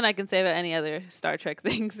more than I can say about any other Star Trek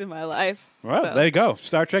things in my life. Well, So, there you go.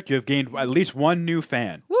 Star Trek, you have gained at least one new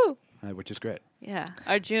fan, woo! which is great. Yeah,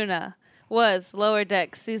 Arjuna was Lower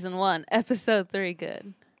Decks season 1, episode 3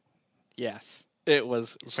 good. Yes. It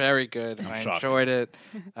was very good. And I shocked. enjoyed it,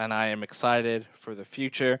 and I am excited for the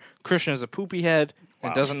future. Krishna is a poopy head and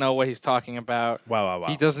Wow. doesn't know what he's talking about. Wow.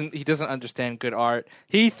 He doesn't understand good art.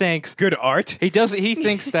 He thinks Good art. he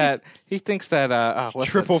thinks that what's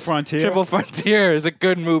Triple that? Frontier? Triple Frontier is a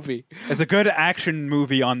good movie. It's a good action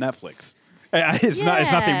movie on Netflix. It's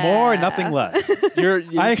nothing more, nothing less.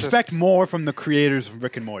 I expect more from the creators of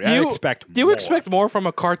Rick and Morty. I expect You more. expect more from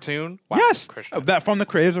a cartoon? Wow, Yes, Krishna. that from the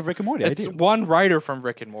creators of Rick and Morty. It's I do. one writer from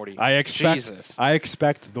Rick and Morty. I expect. Jesus. I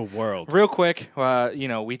expect the world. Real quick,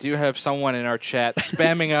 we do have someone in our chat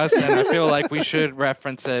spamming us, and I feel like we should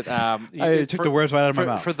reference it. I took the words right out of my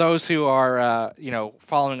mouth. For those who are,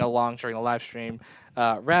 following along during the live stream,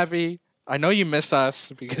 Ravi, I know you miss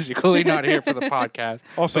us because you're clearly not here for the podcast.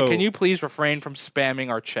 Also- but can you please refrain from spamming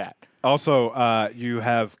our chat? Also,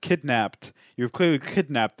 you've clearly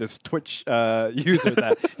kidnapped this Twitch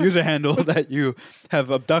user handle that you have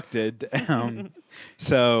abducted. We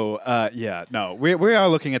are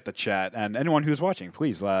looking at the chat, and anyone who's watching,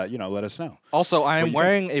 please, let us know. Also, I What am do you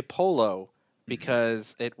wearing a polo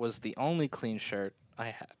because it was the only clean shirt I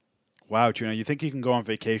had. Wow, Juno, you think you can go on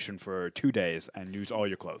vacation for 2 days and use all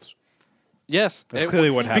your clothes? Yes, That's clearly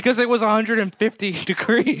what happened. because it was 150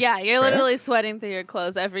 degrees. Yeah, you're literally sweating through your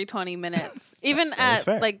clothes every 20 minutes. Even at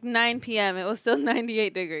fair. like 9 p.m., it was still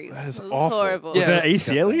 98 degrees. That is it was awful. horrible. Was Yeah, that it was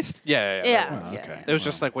AC at least? Yeah. Yeah. Oh, okay. It was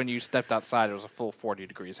just like when you stepped outside, it was a full 40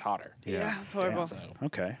 degrees hotter. Yeah, it was horrible. So,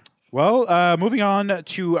 Okay. Well, moving on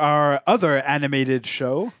to our other animated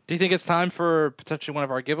show. do you think it's time for potentially one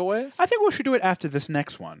of our giveaways? I think we should do it after this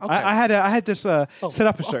next one. Okay. I had this set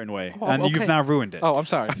up a certain way, and okay. you've now ruined it. Oh, I'm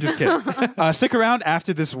sorry. Just kidding. Stick around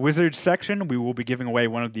after this wizard section. We will be giving away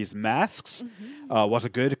one of these masks. Was a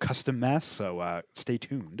good custom mask, so stay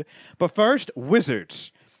tuned. But first,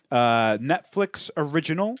 Wizards. Netflix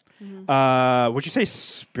original. Would you say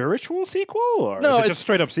spiritual sequel, or No, is it it's just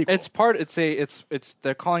straight up sequel? It's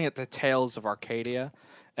they're calling it the Tales of Arcadia,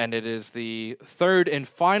 and it is the third and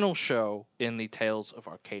final show in the Tales of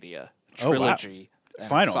Arcadia Oh, wow. trilogy. and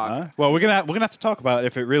Final, saga. huh? Well, we're gonna have to talk about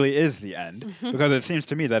if it really is the end, because it seems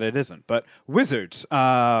to me that it isn't. But Wizards,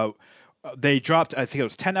 they dropped, I think it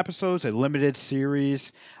was 10 episodes, a limited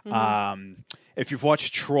series. If you've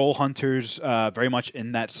watched Troll Hunters, very much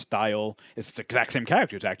in that style, it's the exact same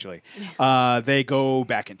characters, actually. They go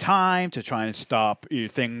back in time to try and stop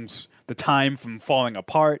the time from falling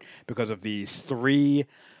apart because of these three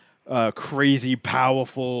crazy,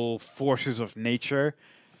 powerful forces of nature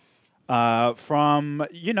from,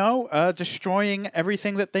 destroying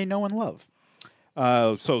everything that they know and love.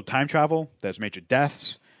 So time travel, there's major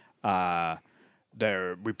deaths.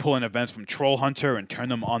 We pull in events from Troll Hunter and turn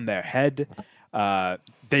them on their head.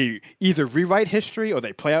 They either rewrite history or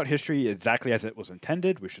they play out history exactly as it was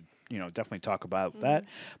intended. We should, definitely talk about that.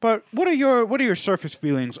 But what are your surface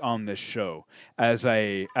feelings on this show as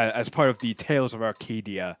part of the Tales of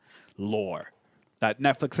Arcadia lore that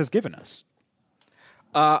Netflix has given us?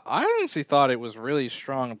 I honestly thought it was really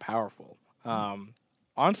strong and powerful.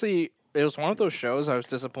 Honestly, it was one of those shows I was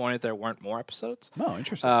disappointed there weren't more episodes. Oh,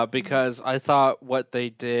 interesting. Because I thought what they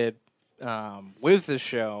did with the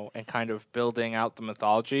show and kind of building out the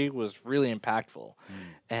mythology was really impactful.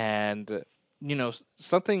 And,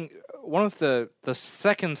 one of the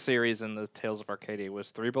second series in the Tales of Arcadia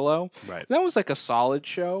was Three Below. Right. That was like a solid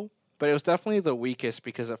show, but it was definitely the weakest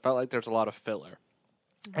because it felt like there's a lot of filler.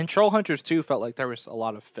 And Troll Hunters 2 felt like there was a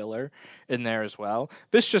lot of filler in there as well.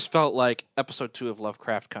 This just felt like episode 2 of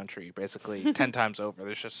Lovecraft Country, basically 10 times over.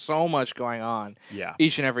 There's just so much going on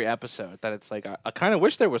each and every episode that it's like, I kind of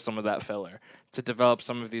wish there was some of that filler to develop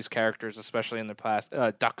some of these characters, especially in the past.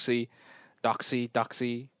 Doxy.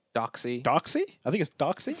 Doxy? I think it's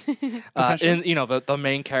Doxy. And the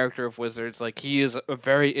main character of Wizards, like he is a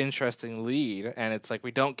very interesting lead, and it's like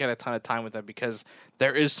we don't get a ton of time with him because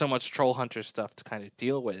there is so much Troll Hunter stuff to kind of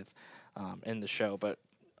deal with in the show. But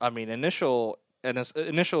I mean, initial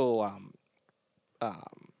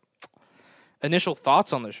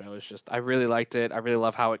thoughts on the show is just I really liked it. I really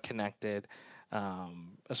love how it connected,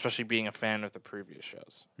 especially being a fan of the previous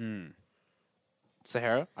shows.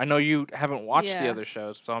 Sahara, I know you haven't watched the other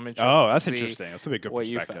shows, so I'm interested. Oh, that's to see interesting. That's a good what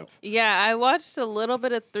you perspective. felt. Yeah, I watched a little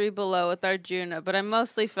bit of Three Below with Arjuna, but I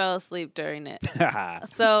mostly fell asleep during it.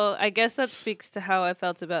 So I guess that speaks to how I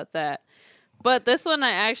felt about that. But this one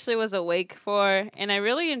I actually was awake for, and I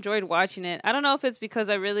really enjoyed watching it. I don't know if it's because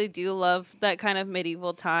I really do love that kind of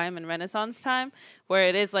medieval time and Renaissance time, where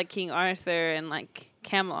it is like King Arthur and like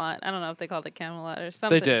Camelot. I don't know if they called it Camelot or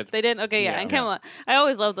something. They did. They did? Okay, yeah. Yeah. And Camelot. I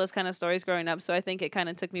always loved those kind of stories growing up, so I think it kind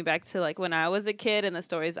of took me back to like when I was a kid and the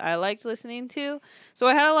stories I liked listening to. So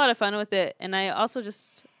I had a lot of fun with it, and I also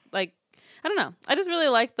just like, I don't know. I just really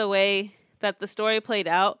liked the way that the story played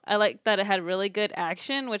out. I liked that it had really good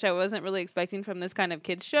action, which I wasn't really expecting from this kind of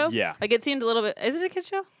kids show. Yeah. Like it seemed a little bit, is it a kids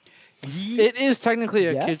show? It is technically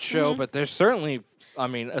a Yes. kids show, but there's certainly, I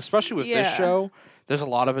mean, especially with this show, there's a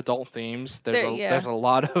lot of adult themes. There's a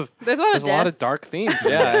lot of There's a lot of death. dark themes.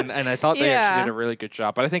 Yeah, and I thought they actually Yeah. did a really good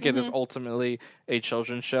job. But I think it is ultimately a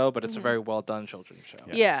children's show, but it's a very well done children's show.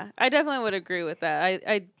 Yeah, I definitely would agree with that.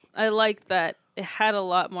 I like that it had a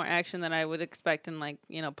lot more action than I would expect in like,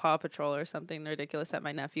 Paw Patrol or something ridiculous that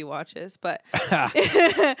my nephew watches. But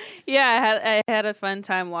yeah, I had a fun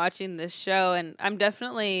time watching this show, and I'm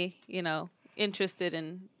definitely, interested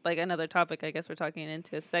in like another topic. I guess we're talking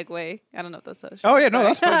into a segue. I don't know if that's so. Oh yeah, no,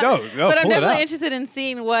 that's fine. No, But I'm pull it definitely out. interested in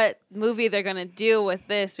seeing what movie they're going to do with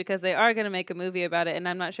this because they are going to make a movie about it, and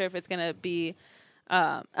I'm not sure if it's going to be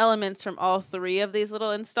elements from all three of these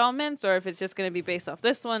little installments or if it's just going to be based off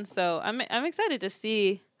this one. So I'm excited to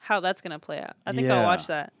see how that's going to play out. I think I'll Yeah. watch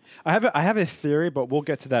that. I have a theory, but we'll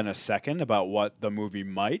get to that in a second about what the movie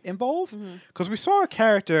might involve. Mm-hmm. Because we saw a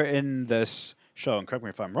character in this show, and correct me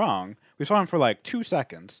if I'm wrong, we saw him for like 2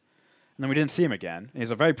 seconds, and then we didn't see him again. And he's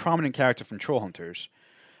a very prominent character from Trollhunters,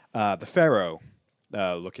 the Pharaoh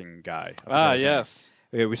looking guy. I forget his name. Yes.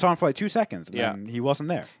 Yeah, we saw him for like 2 seconds, and Yeah. then he wasn't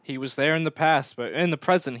there. He was there in the past, but in the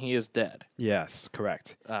present, he is dead. Yes,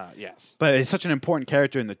 correct. Yes. But it's such an important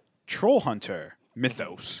character in the Troll Hunter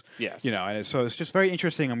mythos. Yes. You know, and so it's just very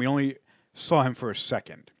interesting, and we only saw him for a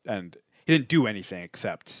second, and he didn't do anything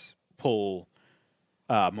except pull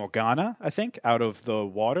Morgana, I think, out of the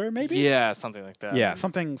water, maybe? Yeah, something like that. Yeah,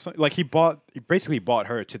 something like he basically bought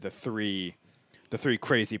her to the three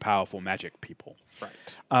crazy powerful magic people.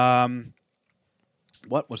 Right.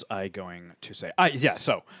 What was I going to say?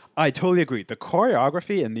 So I totally agree. The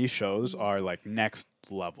choreography in these shows are like next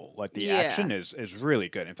level. Like the Yeah. action is really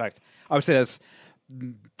good. In fact, I would say that's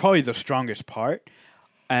probably the strongest part.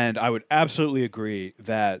 And I would absolutely agree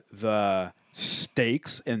that the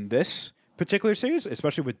stakes in this particular series,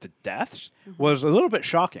 especially with the deaths, was a little bit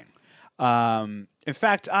shocking. In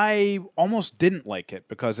fact, I almost didn't like it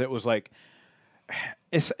because it was like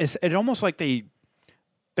it's almost like they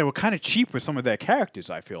were kind of cheap with some of their characters.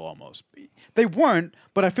 I feel almost they weren't,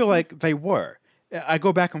 but I feel like they were. I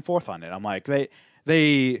go back and forth on it. I'm like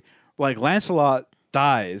they like Lancelot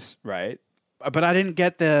dies, right? But I didn't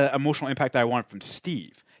get the emotional impact I wanted from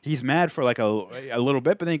Steve. He's mad for like a little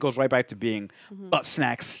bit, but then he goes right back to being butt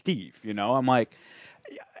snack Steve. You know, I'm like,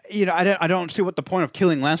 you know, I don't see what the point of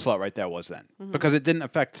killing Lancelot right there was then, because it didn't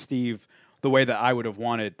affect Steve the way that I would have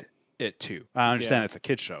wanted it to. I understand it's a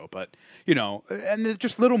kid's show, but you know, and there's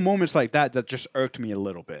just little moments like that that just irked me a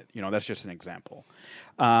little bit. You know, that's just an example.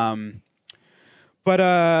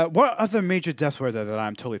 But what other major deaths were there that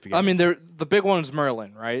I'm totally forgetting? I mean, the big one is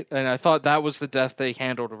Merlin, right? And I thought that was the death they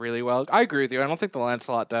handled really well. I agree with you. I don't think the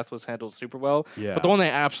Lancelot death was handled super well. Yeah. But the one they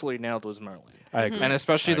absolutely nailed was Merlin. I agree. And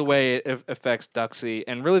especially the way it affects Duxie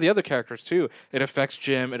and really the other characters too. It affects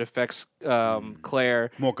Jim. It affects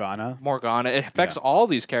Claire. Morgana. It affects all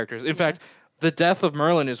these characters. In fact, the death of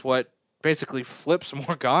Merlin is what basically flips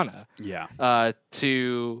Morgana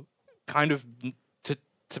to kind of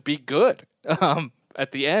to be good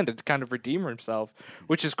at the end and to kind of redeem herself,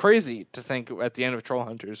 which is crazy to think at the end of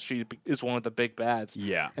Trollhunters she is one of the big bads.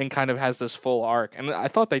 Yeah. And kind of has this full arc. And I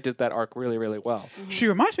thought they did that arc really, really well. She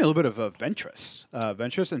reminds me a little bit of Ventress.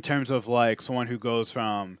 Ventress in terms of like someone who goes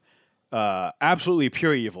from absolutely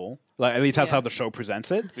pure evil, like at least that's how the show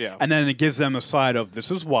presents it. Yeah. And then it gives them a side of this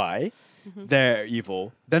is why they're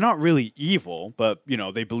evil. They're not really evil, but you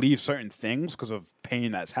know, they believe certain things because of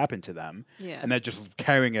pain that's happened to them. Yeah. And they're just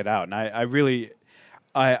carrying it out. And I really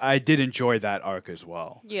I did enjoy that arc as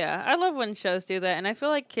well. Yeah, I love when shows do that, and I feel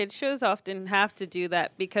like kids shows often have to do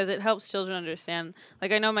that because it helps children understand.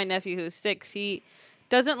 Like I know my nephew who's 6, he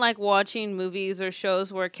doesn't like watching movies or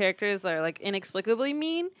shows where characters are like inexplicably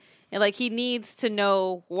mean. And like he needs to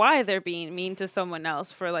know why they're being mean to someone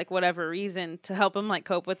else for like whatever reason to help him like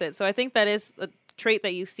cope with it. So I think that is a trait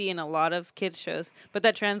that you see in a lot of kids shows, but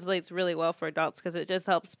that translates really well for adults because it just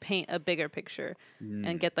helps paint a bigger picture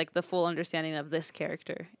and get like the full understanding of this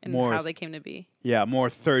character and More how they came to be. Yeah, more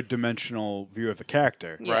third dimensional view of the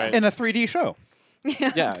character. Yeah. Right. In a 3D show.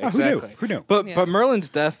 Yeah, exactly. Who knew? But Merlin's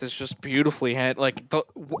death is just beautifully like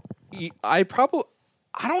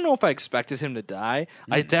I don't know if I expected him to die.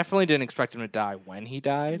 I definitely didn't expect him to die when he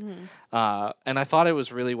died, and I thought it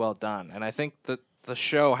was really well done. And I think that the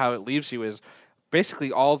show, how it leaves you, is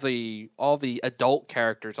basically all the adult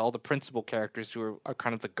characters, all the principal characters who are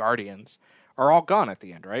kind of the guardians, are all gone at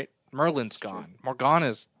the end. Right? Merlin's gone.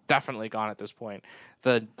 Morgana's definitely gone at this point.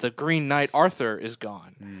 The Green Knight Arthur is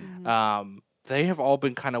gone. They have all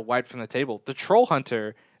been kind of wiped from the table. The Troll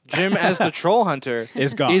Hunter. Jim as the Troll Hunter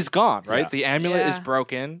Is gone. right? Yeah. The amulet is Yeah.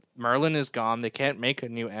 broken. Merlin is gone. They can't make a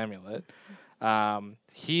new amulet.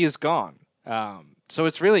 He is gone. So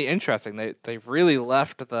it's really interesting. They've really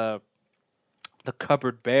left the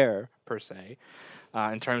cupboard bare, per se,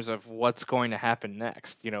 in terms of what's going to happen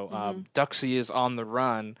next. You know, Duxie is on the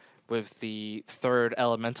run with the third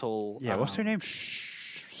elemental. Yeah, what's her name?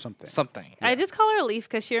 Something. Something. I just call her Leaf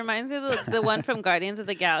because she reminds me of the one from Guardians of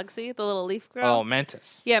the Galaxy, the little leaf girl. Oh,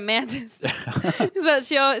 Mantis. Yeah, Mantis. So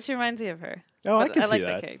she reminds me of her. Oh, I But can I see like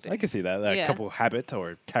that. character. I can see that. A Yeah. couple habits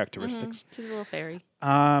or characteristics. She's a little fairy.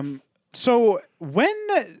 So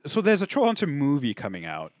so there's a Trollhunter movie coming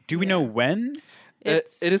out. Do we know when? It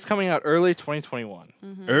is coming out early 2021.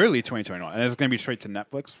 Early 2021, and it's going to be straight to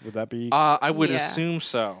Netflix. Would that be? I would Yeah. assume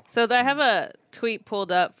so. So I have a tweet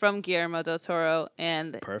pulled up from Guillermo del Toro,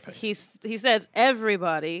 and Perfect. he says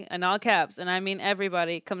everybody, in all caps, and I mean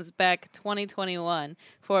everybody, comes back 2021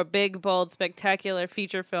 for a big, bold, spectacular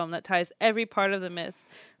feature film that ties every part of the myth.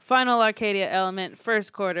 Final Arcadia element,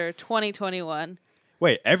 first quarter 2021.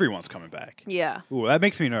 Wait, everyone's coming back. Yeah, Ooh, that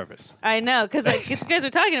makes me nervous. I know, because like you guys are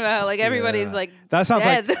talking about how, like everybody's Yeah. like That sounds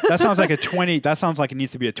dead. like that sounds like a 20. That sounds like it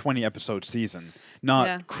needs to be a 20 episode season, not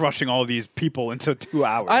Yeah. crushing all these people into 2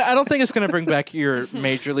 hours. I don't think it's going to bring back your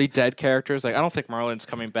majorly dead characters. Like I don't think Merlin's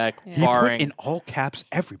coming back, He put barring in all caps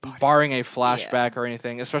everybody. barring a flashback or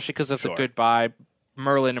anything, especially because of Sure. the goodbye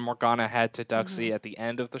Merlin and Morgana had to Duxie at the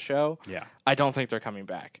end of the show. Yeah. I don't think they're coming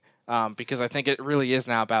back because I think it really is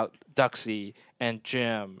now about Duxie and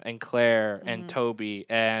Jim and Claire and Toby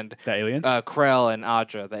and The aliens Krell and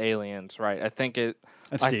Aja, the aliens. Right? I think it.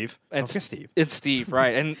 and Steve. and Okay, Steve. It's Steve,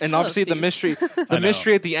 right? And obviously the Steve. mystery, know.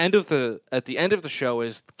 mystery at the end of the show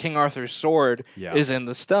is King Arthur's sword Yeah. is in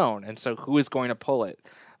the stone, and so who is going to pull it?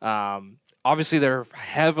 Obviously, they're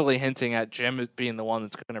heavily hinting at Jim as being the one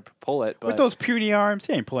that's going to pull it. But, With those puny arms,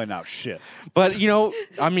 he ain't pulling out shit. but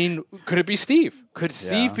I mean, could it be Steve? Could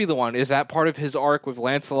Steve Yeah. be the one? Is that part of his arc with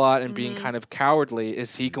Lancelot and being kind of cowardly?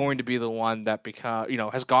 Is he going to be the one that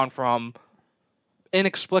has gone from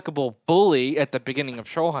inexplicable bully at the beginning of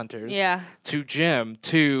Trollhunters Yeah. to Jim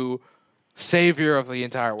to savior of the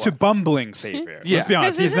entire world? To bumbling savior. Yeah. Let's be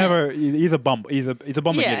honest. 'Cause He's isn't never. He's a bumbling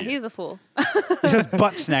Yeah, idiot. he's a fool. He says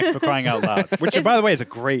butt snack for crying out loud, which, by the way, is a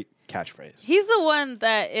great catchphrase. He's the one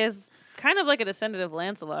that is kind of like a descendant of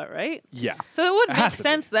Lancelot, right? Yeah. So it would It make has to be.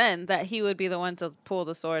 sense then that he would be the one to pull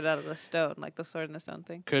the sword out of the stone, like the sword in the stone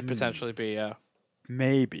thing. Could potentially be,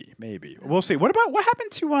 Maybe. We'll see. What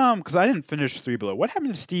happened to because I didn't finish Three Below. What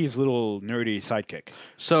happened to Steve's little nerdy sidekick?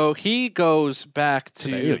 So he goes back to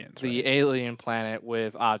the aliens, the alien planet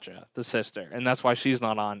with Aja, the sister, and that's why she's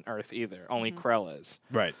not on Earth either. Only Krell is.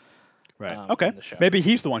 Right. in Okay. the show. Maybe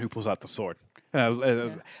he's the one who pulls out the sword.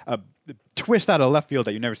 A twist out of left field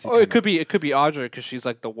that you never see. Oh, it could be Audrey because she's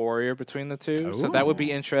like the warrior between the two. So that would be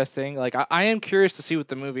interesting. Like I am curious to see what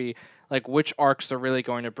the movie, like which arcs they're really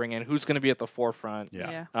going to bring in. Who's going to be at the forefront?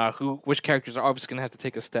 Yeah. Which characters are obviously going to have to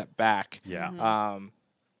take a step back. Yeah.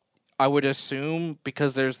 I would assume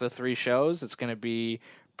because there's the 3 shows, it's going to be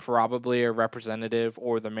probably a representative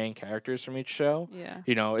or the main characters from each show. Yeah.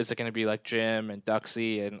 Is it going to be like Jim and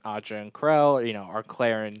Duxie and Aja and Krell? Or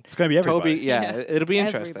Claire and It's gonna be everybody. Toby? Yeah, Yeah. it'll be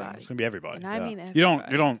interesting. Everybody. It's gonna be everybody. And I mean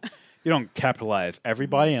You don't capitalize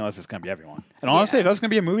everybody unless it's gonna be everyone. And honestly, if that's gonna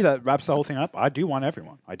be a movie that wraps the whole thing up, I do want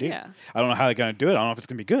everyone. I do. Yeah. I don't know how they're gonna do it. I don't know if it's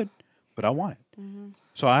gonna be good, but I want it.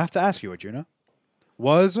 So I have to ask you, Arjuna,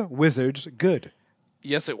 was Wizards good?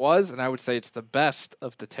 Yes, it was, and I would say it's the best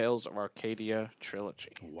of the Tales of Arcadia trilogy.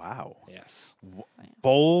 Wow. Yes.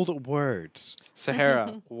 Bold words.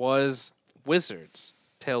 Sahara was Wizards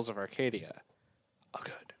Tales of Arcadia a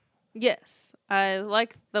good? Yes. I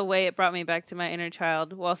like the way it brought me back to my inner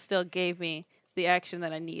child while still gave me the action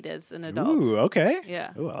that I need as an adult. Ooh, okay.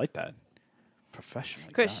 Yeah. Ooh, I like that. Professionally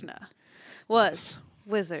done. Krishna was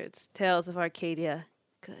Wizards Tales of Arcadia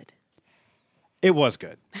good. It was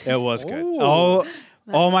good. It was good. Ooh.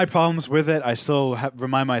 All my problems with it, I still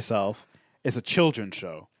remind myself, it's a children's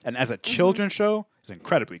show. And as a children's show, it's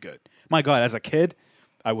incredibly good. My God, as a kid,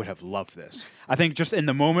 I would have loved this. I think just in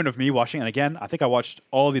the moment of me watching, and again, I think I watched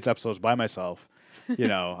all these episodes by myself.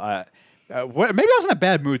 Maybe I was in a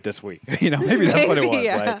bad mood this week. Maybe that's what it was.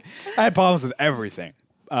 Yeah. Like I had problems with everything.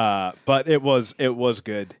 But it was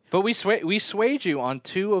good. But we swayed you on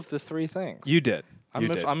 2 of the 3 things. You did.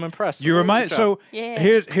 I'm impressed. You remind Good so job. Yeah.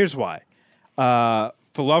 here's why.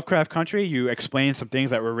 For Lovecraft Country, you explained some things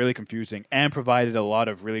that were really confusing and provided a lot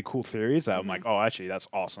of really cool theories that I'm like, oh, actually, that's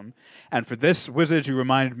awesome. And for this Wizards, you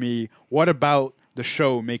reminded me, what about the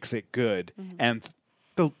show makes it good and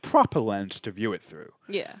the proper lens to view it through.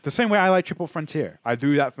 Yeah. The same way I like Triple Frontier. I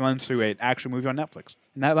do that lens through an actual movie on Netflix.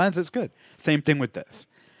 And that lens is good. Same thing with this.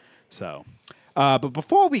 So, but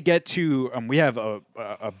before we get to, we have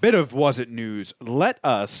a bit of Was It news. Let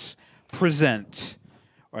us present,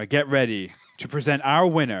 or get ready to present our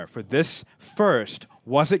winner for this first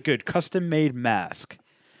Was It Good custom-made mask.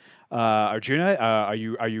 Arjuna,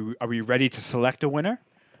 are we ready to select a winner?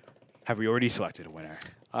 Have we already selected a winner?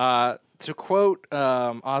 To quote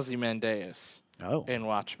Ozymandias in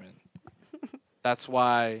Watchmen, that's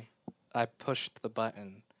why I pushed the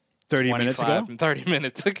button 30 minutes ago? 30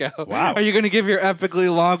 minutes ago. Wow. Are you going to give your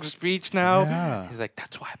epically long speech now? Yeah. He's like,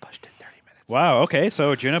 that's why I pushed it 30 minutes Wow. Okay.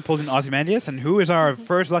 So Jenna pulled in Ozymandias, and who is our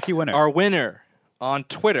first lucky winner? Our winner on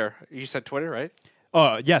Twitter. You said Twitter, right?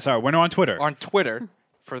 Oh yes, our winner on Twitter. On Twitter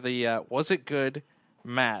for the Was It Good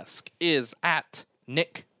mask is at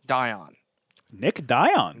Nick Dion. Nick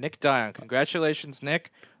Dion. Nick Dion. Congratulations,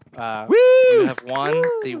 Nick. Woo! You have won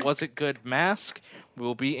the Was It Good mask. We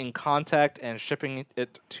will be in contact and shipping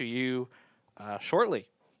it to you shortly.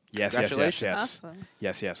 Yes. Congratulations. Awesome.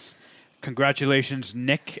 Yes. Congratulations,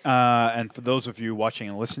 Nick. And for those of you watching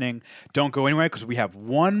and listening, don't go anywhere because we have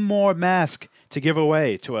one more mask to give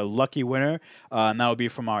away to a lucky winner. And that will be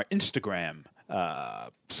from our Instagram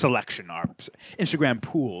selection, our Instagram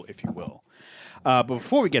pool, if you will. But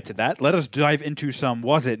before we get to that, let us dive into some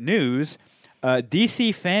Was It news. DC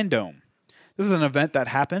Fandom. This is an event that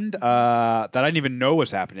happened that I didn't even know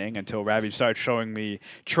was happening until Ravi started showing me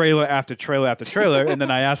trailer after trailer after trailer. And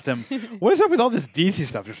then I asked him, what is up with all this DC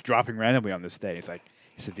stuff just dropping randomly on this day? He's like,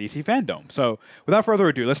 it's the DC Fandom. So without further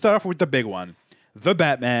ado, let's start off with the big one. The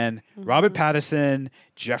Batman, Robert Pattinson,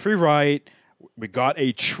 Jeffrey Wright. We got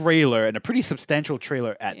a trailer, and a pretty substantial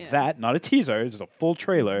trailer at that. Not a teaser, it's a full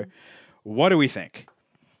trailer. What do we think?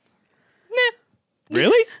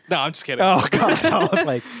 Really? No, I'm just kidding. Oh, God. I was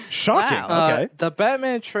like, shocking. Wow. Okay. The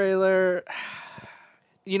Batman trailer,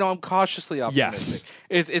 I'm cautiously optimistic.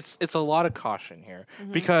 It's a lot of caution here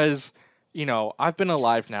because, I've been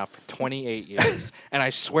alive now for 28 years, and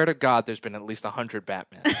I swear to God there's been at least 100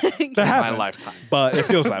 Batman in my haven't. lifetime. But it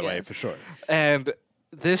feels that way for sure. And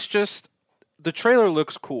the trailer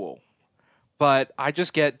looks cool, but I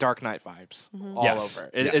just get Dark Knight vibes all Yes.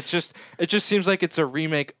 over. Yes. It just seems like it's a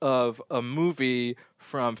remake of a movie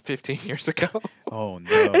from 15 years ago. Oh, no.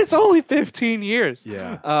 It's only 15 years.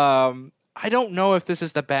 Yeah. I don't know if this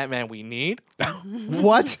is the Batman we need,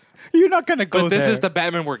 What? You're not going to go but this there. is the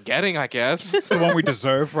Batman we're getting, I guess. It's the one we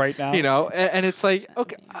deserve right now. And it's like,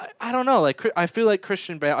 okay, I don't know. Like, I feel like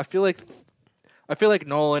Christian Bale. I feel like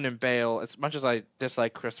Nolan and Bale, as much as I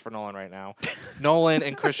dislike Christopher Nolan right now, Nolan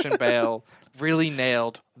and Christian Bale really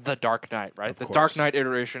nailed the Dark Knight, right? The Dark course. Knight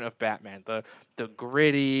iteration of Batman, the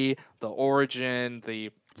gritty, the origin,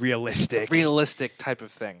 the realistic type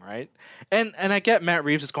of thing, right? And I get Matt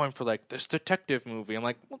Reeves is going for like this detective movie. I'm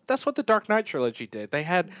like, well, that's what the Dark Knight trilogy did. They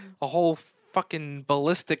had a whole fucking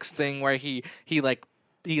ballistics thing where he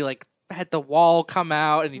had the wall come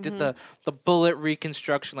out and he did the bullet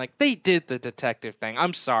reconstruction. Like, they did the detective thing.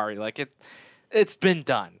 I'm sorry, like it's been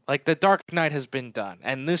done. Like, the Dark Knight has been done,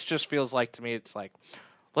 and this just feels like, to me, it's like,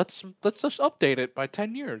 let's just update it by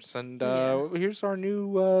 10 years, and here's our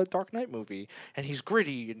new Dark Knight movie, and he's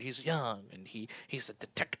gritty and he's young and he's a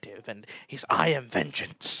detective and I am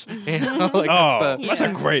vengeance. Like, that's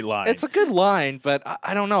a great line. it's a good line, but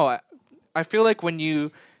I don't know. I feel like when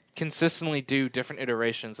you consistently do different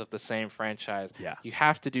iterations of the same franchise, you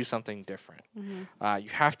have to do something different. You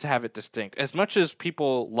have to have it distinct. As much as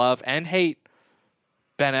people love and hate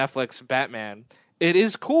Ben Affleck's Batman, it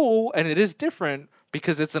is cool and it is different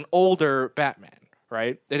because it's an older Batman,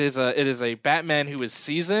 right? It is a Batman who is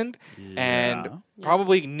seasoned and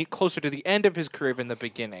probably closer to the end of his career than the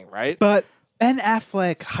beginning, right? But Ben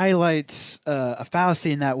Affleck highlights a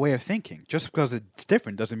fallacy in that way of thinking. Just because it's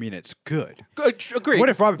different doesn't mean it's good. Agreed. What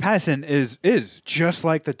if Robert Pattinson is just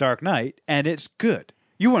like The Dark Knight and it's good?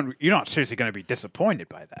 You're not seriously going to be disappointed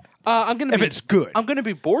by that. If it's good. I'm gonna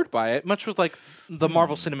be bored by it, much with like the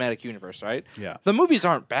Marvel Cinematic Universe, right? Yeah. The movies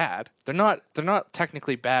aren't bad. They're not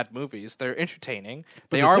technically bad movies. They're entertaining.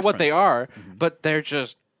 They the are what they difference. are, but they're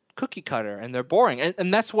just cookie cutter and they're boring.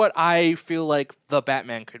 And that's what I feel like the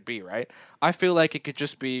Batman could be, right? I feel like it could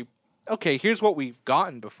just be, okay, here's what we've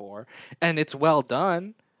gotten before, and it's well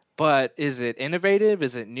done, but is it innovative?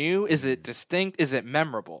 Is it new? Is it distinct? Is it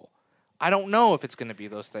memorable? I don't know if it's going to be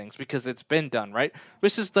those things because it's been done, right?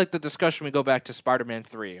 This is like the discussion we go back to Spider-Man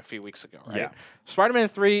 3 a few weeks ago, right? Yeah. Spider-Man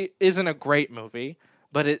 3 isn't a great movie,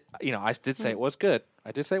 but I did say it was good.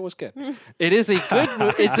 I did say it was good. It is a good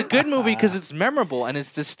it's a good movie because it's memorable and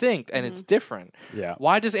it's distinct and it's different. Yeah.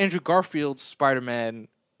 Why does Andrew Garfield's Spider-Man,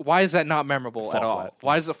 why is that not memorable at all? flat.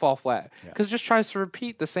 Why does it fall flat? Yeah. Because it just tries to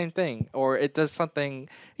repeat the same thing, or it does something.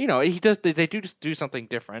 They do something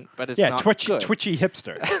different, but it's not good. twitchy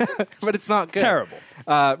hipster. But it's not good. Terrible.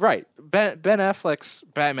 Right. Ben Affleck's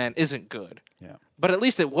Batman isn't good. Yeah. But at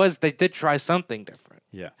least they did try something different.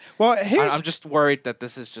 Yeah. Well, I'm just worried that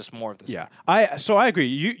this is just more of the same. Yeah, I agree.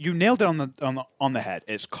 You nailed it on the head.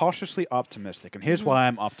 It's cautiously optimistic, and here's why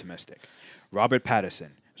I'm optimistic. Robert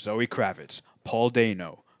Pattinson, Zoe Kravitz, Paul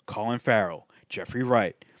Dano, Colin Farrell, Jeffrey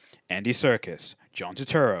Wright, Andy Serkis, John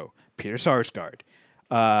Turturro, Peter Sarsgaard.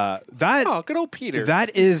 Oh, good old Peter.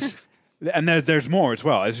 That is And there's more as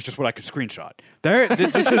well. This is just what I could screenshot.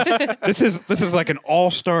 This is like an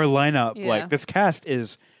all-star lineup. Yeah. Like this cast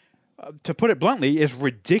is, to put it bluntly, is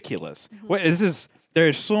ridiculous.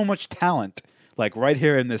 There's so much talent like right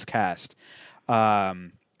here in this cast.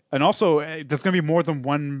 And also, there's going to be more than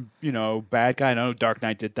one, bad guy. I know Dark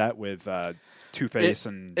Knight did that with Two-Face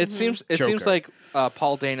and It seems Joker. like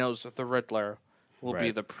Paul Dano's The Riddler will be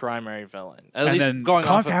Right. the primary villain. At and least then going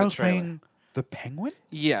Colin off of the Farrell's trailer. playing the Penguin.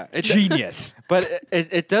 Yeah, Genius. But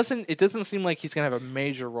it doesn't seem like he's gonna have a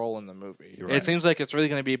major role in the movie. You're right. It seems like it's really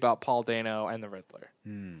gonna be about Paul Dano and the Riddler.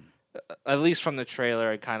 At least from the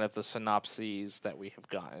trailer and kind of the synopses that we have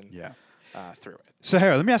gotten. Yeah. Through it. So,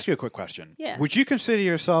 Hera, let me ask you a quick question. Yeah. Would you consider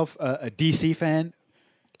yourself a DC fan,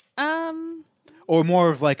 Um, or more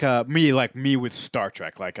of like me with Star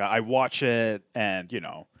Trek? Like I watch it and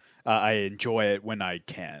I enjoy it when I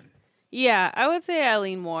can. yeah, I would say I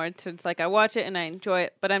lean more towards like I watch it and I enjoy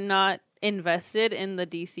it, but I'm not invested in the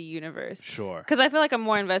DC universe. Sure. Because I feel like I'm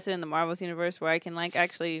more invested in the Marvel's universe where I can like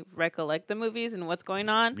actually recollect the movies and what's going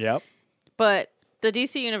on. Yep. But the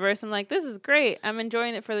DC universe, I'm like, this is great. I'm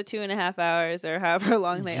enjoying it for the 2.5 hours or however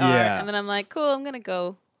long they are. Yeah. And then I'm like, cool, I'm going to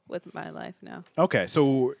go with my life now. Okay.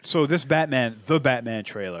 So this the Batman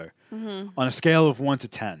trailer, on a scale of 1 to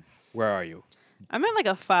 10, where are you? I'm at like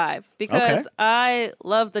a 5 because Okay. I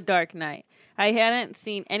love The Dark Knight. I hadn't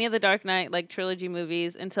seen any of the Dark Knight like trilogy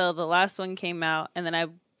movies until the last one came out, and then I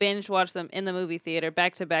binge watched them in the movie theater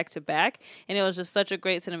back to back to back, and it was just such a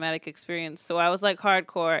great cinematic experience. So I was like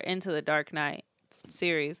hardcore into the Dark Knight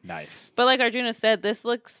series. Nice. But like Arjuna said, this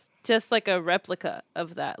looks just like a replica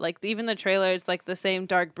of that. Like even the trailer, it's like the same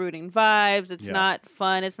dark brooding vibes. It's Yeah. not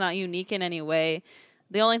fun. It's not unique in any way.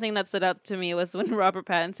 The only thing that stood out to me was when Robert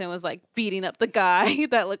Pattinson was like beating up the guy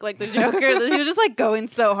that looked like the Joker. He was just like going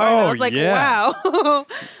so hard. I Oh, was like, yeah. wow.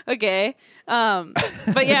 Okay.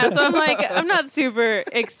 But yeah, so I'm like, I'm not super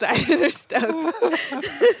excited or stoked.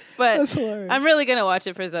 But That's hilarious. I'm really going to watch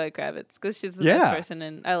it for Zoe Kravitz because she's the Yeah. best person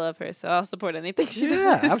and I love her. So I'll support anything she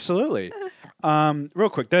Yeah, does. absolutely. Real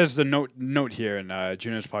quick, there's the note here, and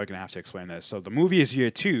Juno's probably going to have to explain this. So the movie is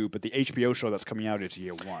year 2, but the HBO show that's coming out is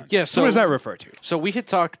year 1. Yeah, So what does that refer to? So we had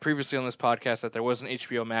talked previously on this podcast that there was an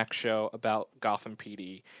HBO Max show about Gotham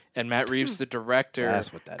PD, and Matt Reeves, the director,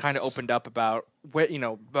 That's what that kind of is. opened up about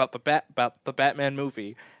about the Batman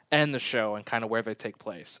movie and the show and kind of where they take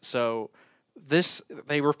place. So this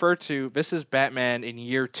is Batman in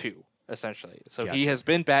year 2 essentially. So he Gotcha. has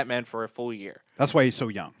been Batman for a full year. That's why he's so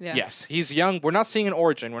young. Yeah. Yes, he's young. We're not seeing an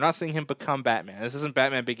origin. We're not seeing him become Batman. This isn't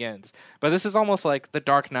Batman Begins, but this is almost like The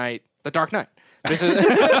Dark Knight. The Dark Knight. This is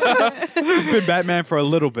He's been Batman for a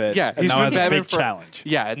little bit. Yeah, and he's now been has Batman a big for- challenge.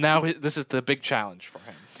 Yeah, and now this is the big challenge for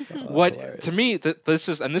him. hilarious. To me, this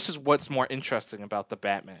is what's more interesting about the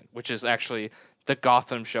Batman, which is actually the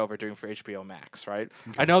Gotham show we're doing for HBO Max, right?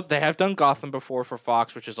 I know they have done Gotham before for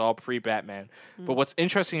Fox, which is all pre-Batman. But what's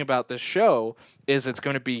interesting about this show is it's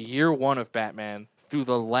going to be year 1 of Batman through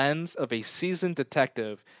the lens of a seasoned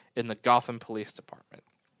detective in the Gotham Police Department.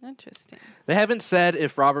 Interesting. They haven't said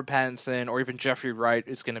if Robert Pattinson or even Jeffrey Wright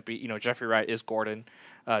is going to be, Jeffrey Wright is Gordon,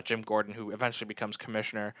 Jim Gordon, who eventually becomes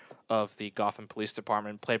commissioner of the Gotham Police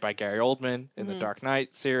Department, played by Gary Oldman in the Dark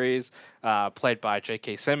Knight series, played by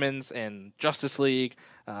J.K. Simmons in Justice League,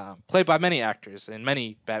 played by many actors in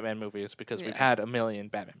many Batman movies because we've had a million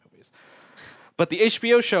Batman movies. But the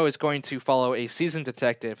HBO show is going to follow a seasoned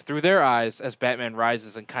detective through their eyes as Batman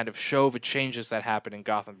rises and kind of show the changes that happen in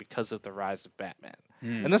Gotham because of the rise of Batman.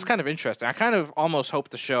 And that's kind of interesting. I kind of almost hope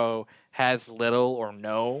the show has little or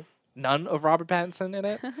none of Robert Pattinson in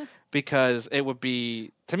it because it would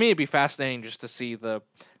be, to me, it'd be fascinating just to see the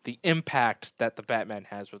impact that the Batman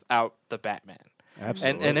has without the Batman.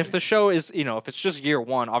 Absolutely. And if the show is, if it's just year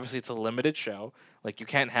 1, obviously it's a limited show. Like, you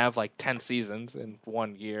can't have, 10 seasons in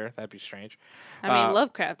 1 year. That'd be strange. I mean,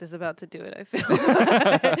 Lovecraft is about to do it, I feel.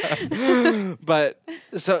 But,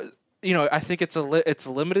 so, I think it's a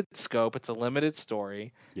limited scope. It's a limited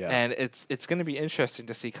story. Yeah. And it's going to be interesting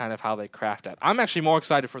to see kind of how they craft it. I'm actually more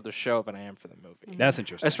excited for the show than I am for the movie. That's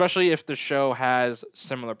interesting. Especially if the show has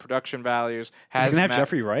similar production values. Is Has it going to have Matt-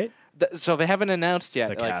 Jeffrey Wright? So they haven't announced yet.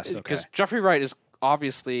 The cast, Because okay. Jeffrey Wright is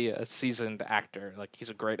obviously a seasoned actor. Like, he's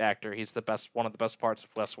a great actor. He's one of the best parts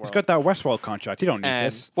of Westworld. He's got that Westworld contract. You don't need And,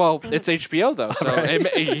 this. well, it's HBO though, so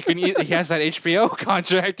he has that HBO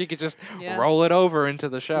contract. He could just Yeah. roll it over into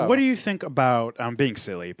the show. What do you think about, I'm being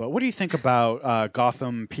silly, but what do you think about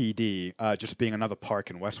Gotham PD just being another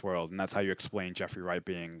park in Westworld, and that's how you explain Jeffrey Wright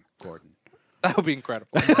being Gordon? That would be incredible.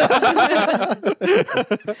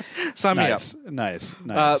 Sign me up. Nice.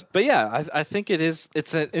 But yeah, I think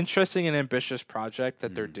it's an interesting and ambitious project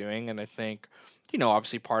that they're doing, and I think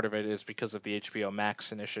obviously part of it is because of the HBO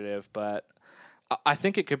Max initiative, but I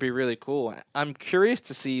think it could be really cool. I'm curious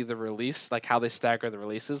to see the release, like how they stagger the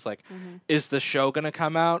releases. Like, is the show going to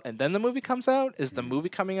come out and then the movie comes out? Is the movie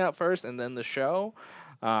coming out first and then the show?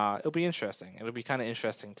 It'll be interesting. It'll be kind of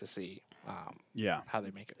interesting to see how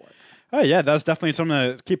they make it work. Oh yeah, that's definitely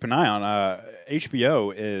something to keep an eye on.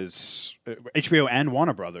 HBO and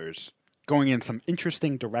Warner Brothers going in some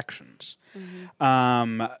interesting directions.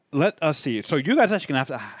 Let us see. So you guys actually gonna have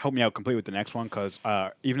to help me out completely with the next one because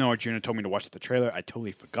even though Arjuna told me to watch the trailer, I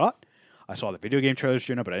totally forgot. I saw the video game trailers,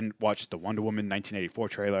 Arjuna, but I didn't watch the Wonder Woman 1984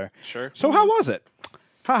 trailer. Sure. So how was it?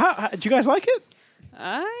 How did you guys like it?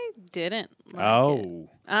 I didn't like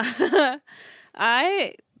it.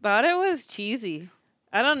 I thought it was cheesy.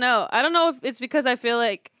 I don't know. I don't know if it's because I feel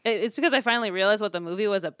like it's because I finally realized what the movie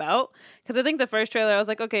was about. Because I think the first trailer, I was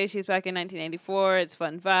like, okay, she's back in 1984. It's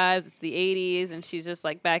fun vibes. It's the 80s, and she's just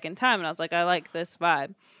like back in time. And I was like, I like this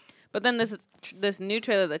vibe. But then this new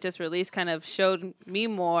trailer that just released kind of showed me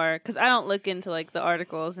more because I don't look into like the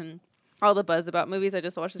articles and all the buzz about movies. I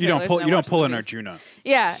just watch the trailers. You don't pull in Arjuna.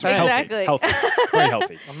 Yeah, Healthy, exactly. very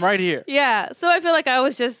healthy. I'm right here. Yeah, so I feel like I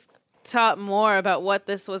was just taught more about what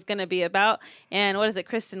this was going to be about. And what is it,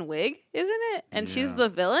 Kristen Wiig, isn't it? And she's the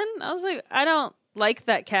villain. I was like, I don't like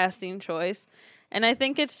that casting choice. And I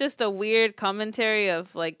think it's just a weird commentary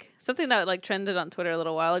of like something that like trended on Twitter a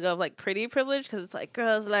little while ago of like pretty privilege because it's like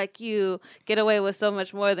girls like you get away with so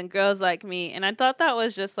much more than girls like me. And I thought that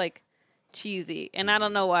was just like cheesy. And I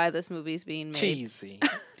don't know why this movie's being made. Cheesy.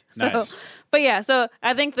 Nice. But yeah, so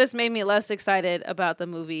I think this made me less excited about the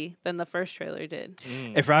movie than the first trailer did.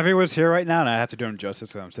 If Ravi was here right now, and I have to do him justice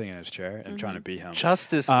because I'm sitting in his chair and trying to beat him,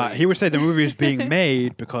 Justice League. he would say the movie is being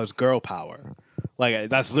made because girl power. Like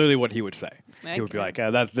that's literally what he would say. He would be like,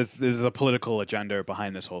 this is a political agenda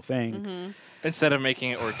behind this whole thing. Instead of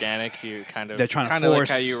making it organic, you They're trying to like force-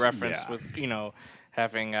 how you referenced yeah. with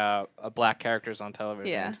having black characters on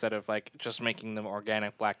television Yeah. instead of like just making them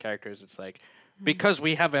organic black characters. It's like because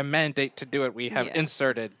we have a mandate to do it, we have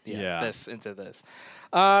inserted this into this.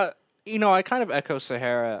 I kind of echo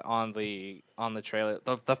Sahara on the trailer.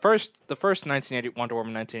 The first 1980 Wonder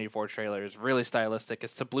Woman 1984 trailer is really stylistic.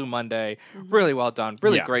 It's to Blue Monday, really well done,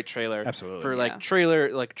 really great trailer. Absolutely. For trailer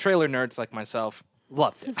nerds like myself,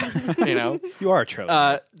 loved it. You are a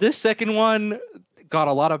trailer. This second one got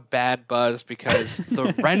a lot of bad buzz because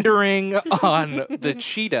the rendering on the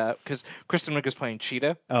cheetah, because Kristen Wiig is playing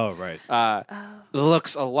Cheetah. Oh right.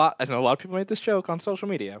 Looks a lot. I know a lot of people made this joke on social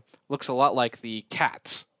media. Looks a lot like the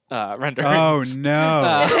Cats rendering. Oh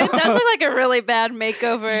no. It does look like a really bad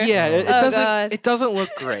makeover. Yeah, it Oh, doesn't. God. It doesn't look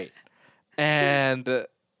great. And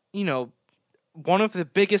one of the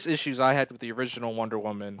biggest issues I had with the original Wonder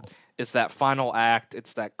Woman is that final act.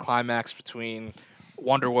 It's that climax between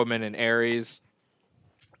Wonder Woman and Ares.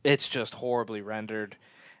 It's just horribly rendered.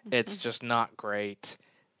 It's just not great.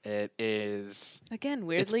 It is Again,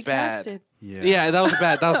 weirdly it's bad. casted. Yeah, that was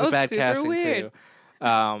bad. That was That a was bad super casting weird.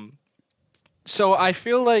 too. So I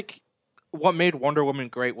feel like what made Wonder Woman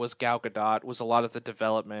great was Gal Gadot, was a lot of the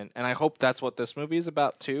development, and I hope that's what this movie is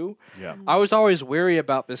about too. Yeah. I was always weary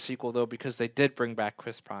about this sequel though because they did bring back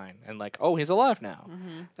Chris Pine and like, oh, he's alive now,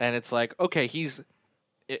 and it's like, okay,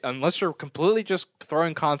 unless you're completely just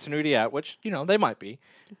throwing continuity out, which they might be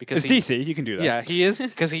because It's DC. You can do that. yeah, he is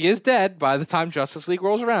because he is dead by the time Justice League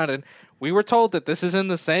rolls around, and we were told that this is in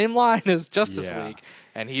the same line as Justice Yeah. League,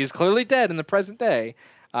 and he is clearly dead in the present day.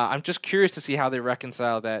 I'm just curious to see how they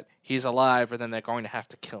reconcile that he's alive, or then they're going to have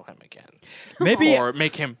to kill him again, Maybe. or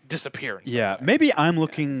make him disappear. in some Yeah, way. maybe I'm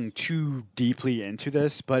looking too deeply into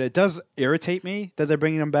this, but it does irritate me that they're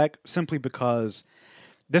bringing him back simply because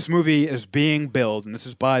this movie is being billed, and this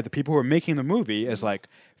is by the people who are making the movie, as like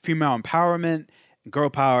female empowerment, girl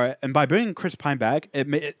power, and by bringing Chris Pine back,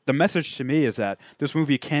 the message to me is that this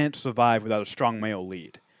movie can't survive without a strong male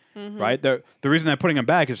lead. Right? The reason they're putting him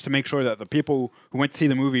back is to make sure that the people who went to see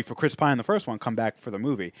the movie for Chris Pine, the first one, come back for the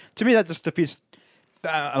movie. To me, that just defeats.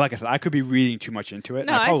 Like I said, I could be reading too much into it.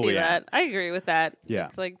 No, and I I probably see am. that. I agree with that. Yeah.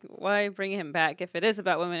 It's like, why bring him back if it is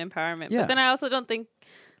about women empowerment? Yeah. But then I also don't think,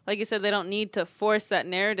 like you said, they don't need to force that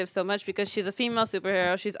narrative so much because she's a female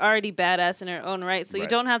superhero. She's already badass in her own right. So you Right.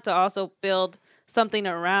 don't have to also build something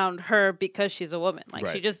around her because she's a woman. Like,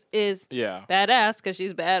 she Right. just is Yeah. badass because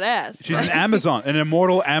she's badass. She's an Amazon, an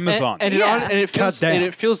immortal Amazon. And, Yeah. it feels Cut down. and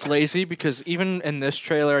it feels lazy because even in this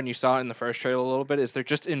trailer, and you saw it in the first trailer a little bit, is they're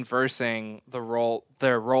just inversing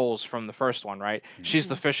their roles from the first one, right? She's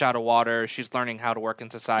the fish out of water. She's learning how to work in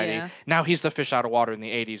society. Yeah. Now he's the fish out of water in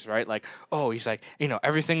the 80s, right? Like, oh, he's like,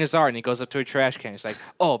 everything is art, and he goes up to a trash can. He's like,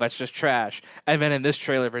 oh, that's just trash. And then in this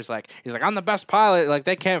trailer, he's like, I'm the best pilot. Like,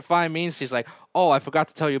 they can't find me. He's like, oh, I forgot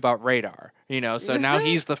to tell you about Radar. So now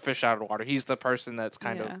he's the fish out of water. He's the person that's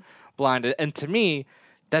kind of blinded. And to me,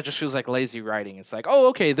 that just feels like lazy writing. It's like, oh,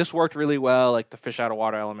 okay, this worked really well, like the fish out of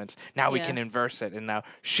water elements. Now we can inverse it, and now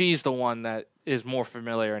she's the one that is more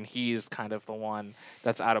familiar, and he's kind of the one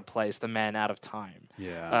that's out of place, the man out of time.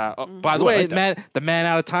 Yeah. By the way, the man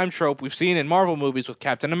out of time trope we've seen in Marvel movies with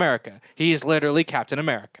Captain America. He is literally Captain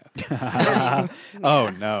America. Oh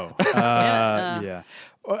no. Yeah.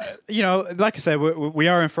 Like I said, we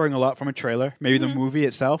are inferring a lot from a trailer. Maybe the movie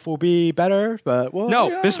itself will be better, but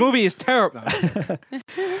this movie is terrible.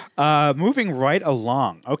 Moving right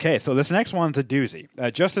along. Okay, so this next one's a doozy.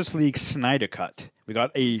 Justice League Snyder Cut. We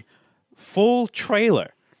got a full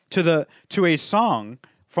trailer to a song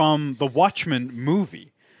from the Watchmen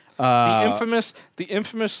movie. The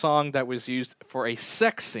infamous song that was used for a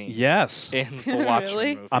sex scene. Yes. In the Watchmen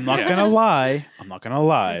Really? movie. I'm not gonna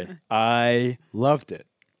lie. I loved it.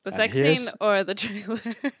 The sex scene or the trailer?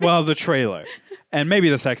 Well, the trailer. And maybe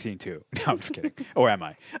the sex scene too. No, I'm just kidding. Or am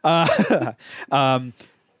I?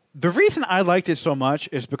 The reason I liked it so much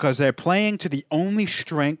is because they're playing to the only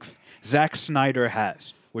strength Zack Snyder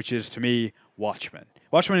has, which is, to me, Watchmen.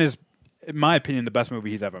 Watchmen is, in my opinion, the best movie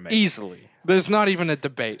he's ever made. Easily. There's not even a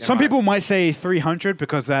debate. Some people might say 300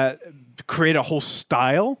 because that create a whole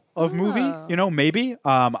style of movie. Maybe.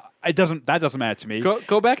 That doesn't matter to me.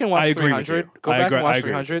 Go back and watch I agree with 300. you. Go I back agree- and I watch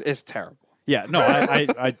agree. 300. It's terrible. Yeah, no,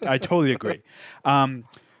 I totally agree.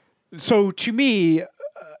 So to me,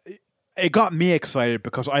 it got me excited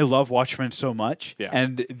because I love Watchmen so much,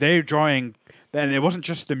 and they're drawing. And it wasn't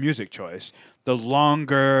just the music choice; the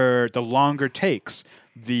longer takes,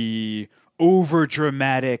 the over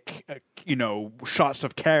dramatic, shots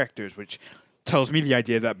of characters, which tells me the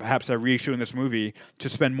idea that perhaps they're reissuing this movie to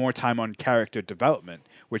spend more time on character development,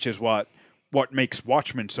 which is what makes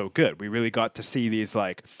Watchmen so good. We really got to see these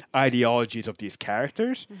ideologies of these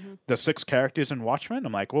characters, the 6 characters in Watchmen.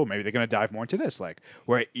 I'm like, well, maybe they're going to dive more into this,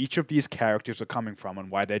 where each of these characters are coming from and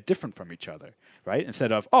why they're different from each other, right?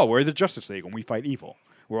 Instead of, oh, we're the Justice League and we fight evil.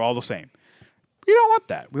 We're all the same. We don't want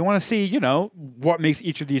that. We want to see, what makes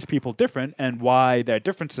each of these people different and why their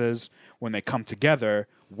differences, when they come together,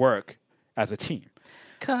 work as a team.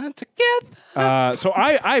 Come together. So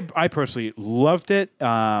I personally loved it.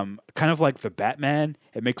 Kind of like the Batman,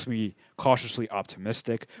 it makes me cautiously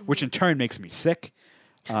optimistic, which in turn makes me sick.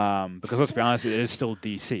 Because let's be honest, it is still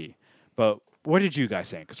DC. But what did you guys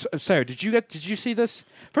think? Sarah, did you see this?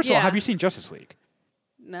 First of all, have you seen Justice League?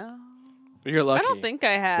 No. You're lucky. I don't think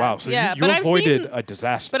I have. Wow, so you but avoided a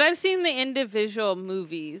disaster. But I've seen the individual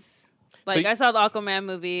movies. I saw the Aquaman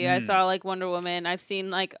movie. I saw Wonder Woman. I've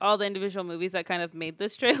seen all the individual movies that kind of made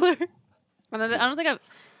this trailer. And I don't think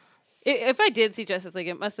if I did see Justice League,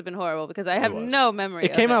 it must have been horrible because I have no memory.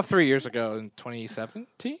 It came out 3 years ago in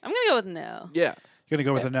 2017. I'm gonna go with no. Yeah. You're gonna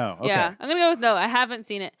go with a no. Okay. Yeah, I'm gonna go with no. I haven't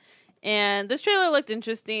seen it. And this trailer looked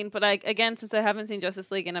interesting, but since I haven't seen Justice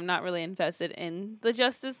League and I'm not really invested in the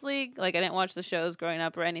Justice League, I didn't watch the shows growing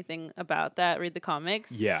up or anything about that, read the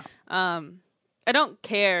comics. Yeah. I don't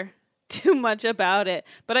care too much about it,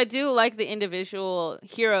 but I do like the individual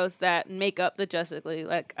heroes that make up the Justice League.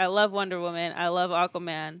 I love Wonder Woman, I love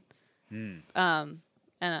Aquaman, and I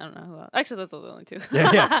don't know who else. Actually, those are the only two.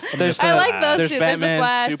 Yeah. I like those there's two. Batman, there's the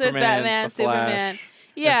Flash, Superman, there's Batman, the Flash, Superman.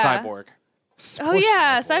 Yeah. And Cyborg. Oh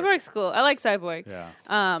yeah, Cyborg's cool. I like Cyborg.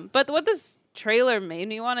 Yeah. But what this trailer made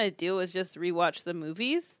me want to do was just rewatch the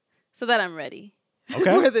movies so that I'm ready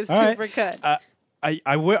for this All right. super cut.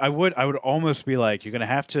 I would almost be like, you're gonna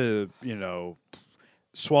have to,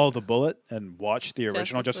 swallow the bullet and watch the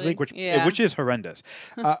original Justice League, which is horrendous.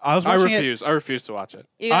 I refuse. I refuse to watch it.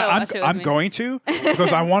 You gotta watch it with I'm me. going to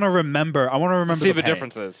because I want to remember. I want to remember See the pain.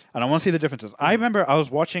 differences. And I want to see the differences. I remember I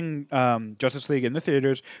was watching Justice League in the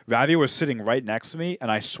theaters. Ravi was sitting right next to me,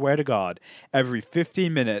 and I swear to God, every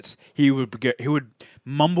 15 minutes he would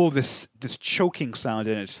mumble this choking sound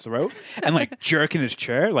in his throat and jerk in his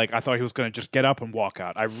chair. I thought he was going to just get up and walk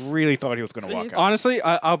out. I really thought he was going to walk out. Honestly,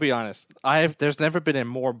 I'll be honest. There's never been a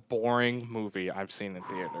more boring movie I've seen in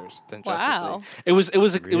theaters than Justice League.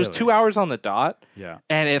 It was 2 hours on the dot. Yeah.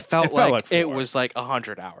 And it felt like 4. it was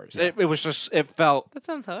 100 hours. Yeah. It felt That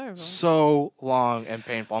sounds horrible. so long and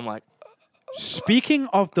painful. I'm like, Speaking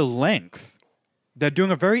of the length, they're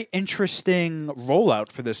doing a very interesting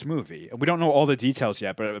rollout for this movie. We don't know all the details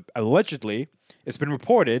yet, but allegedly, it's been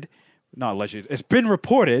reported, not allegedly, it's been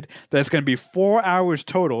reported that it's going to be 4 hours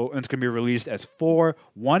total, and it's going to be released as 4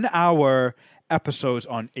 one-hour episodes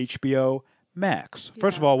on HBO Max.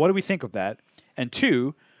 First of all, what do we think of that? And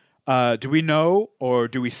 2, Do we know, or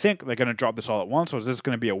do we think they're going to drop this all at once, or is this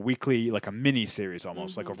going to be a weekly, like a mini series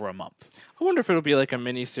almost, like over a month? I wonder if it'll be like a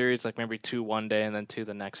mini series, like maybe 2 one day and then 2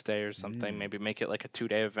 the next day or something. Maybe make it like a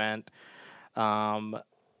 2-day event.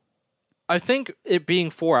 I think it being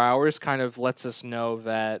 4 hours kind of lets us know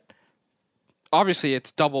that obviously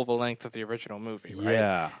it's double the length of the original movie, right?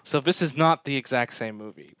 Yeah. So this is not the exact same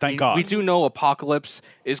movie. Thank God. We do know Apocalypse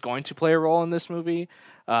is going to play a role in this movie.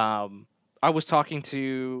 I was talking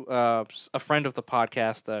to a friend of the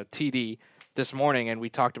podcast, TD, this morning, and we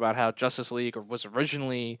talked about how Justice League was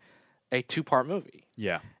originally a 2-part movie.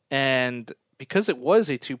 Yeah. And because it was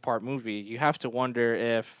a 2-part movie, you have to wonder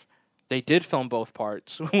if they did film both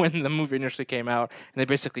parts when the movie initially came out, and they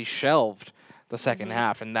basically shelved the second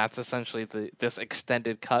half, and that's essentially this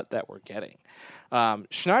extended cut that we're getting.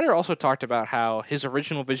 Schneider also talked about how his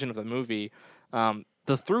original vision of the movie,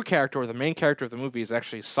 the through character or the main character of the movie is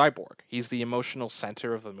actually Cyborg. He's the emotional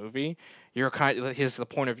center of the movie. He's the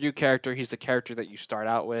point of view character. He's the character that you start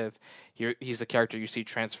out with. He's the character you see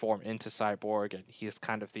transform into Cyborg, and he's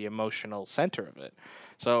kind of the emotional center of it.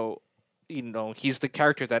 So, he's the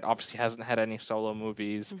character that obviously hasn't had any solo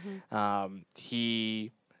movies.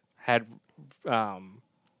 He had a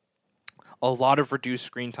lot of reduced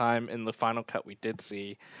screen time in the final cut we did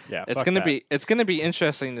see. Yeah, it's gonna be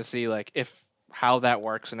interesting to see like how that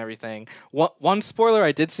works and everything. One spoiler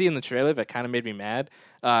I did see in the trailer that kind of made me mad.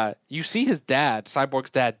 You see his dad, Cyborg's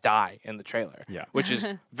dad, die in the trailer. Yeah. Which is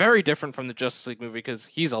very different from the Justice League movie because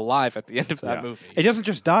he's alive at the end of that movie. He doesn't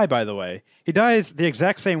just die, by the way. He dies the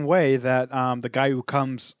exact same way that the guy who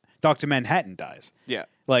comes, Dr. Manhattan, dies. Yeah.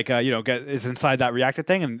 Like, is inside that reactor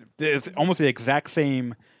thing, and it's almost the exact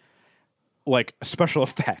same, like, special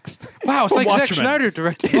effects. Wow, it's from like Zack Watchmen. Snyder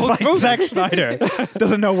directed It's both like movies. Zack Snyder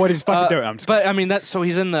doesn't know what he's fucking doing. I'm just But I mean so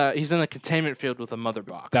he's in the containment field with a mother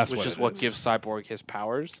box, That's which what is it what is. gives Cyborg his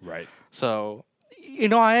powers. right. So,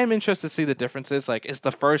 I am interested to see the differences. Like, is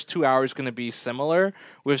the first 2 hours going to be similar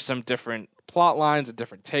with some different plot lines and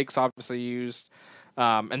different takes obviously used?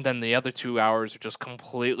 And then the other 2 hours are just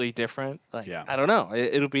completely different. Like, Yeah. I don't know.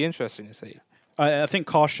 It'll be interesting to see. I think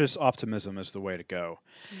cautious optimism is the way to go.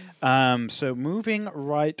 So moving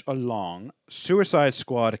right along, Suicide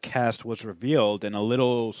Squad cast was revealed in a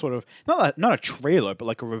little sort of not a trailer, but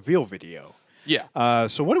like a reveal video. Yeah.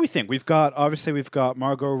 So what do we think? We've got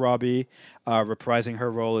Margot Robbie reprising her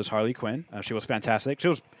role as Harley Quinn. She was fantastic.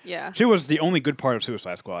 She was the only good part of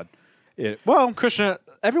Suicide Squad. Krishna,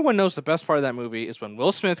 everyone knows the best part of that movie is when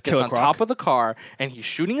Will Smith gets Killer on Croc. top of the car and he's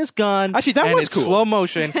shooting his gun. Actually, that and was it's cool. slow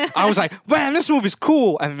motion. I was like, man, this movie's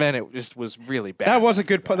cool. And then it just was really bad. that was a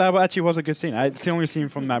good. That actually was a good scene. It's the only scene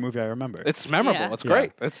from that movie I remember. It's memorable. Yeah. It's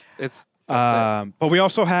great. It's But we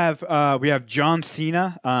also have John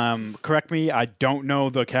Cena. Correct me, I don't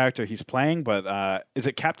know the character he's playing, but is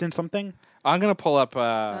it Captain something? I'm gonna pull up. He pull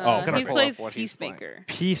up plays what he's playing. Peacemaker.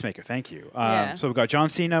 Peacemaker. Thank you. Yeah. So we've got John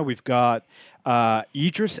Cena. We've got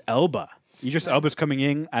Idris Elba. Idris Elba's coming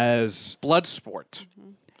in as Bloodsport.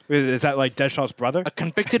 is that like Deadshot's brother? A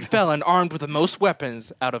convicted felon armed with the most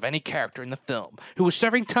weapons out of any character in the film, who was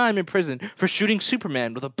serving time in prison for shooting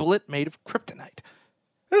Superman with a bullet made of kryptonite.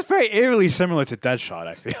 That's very eerily similar to Deadshot.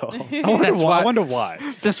 I feel. I wonder why.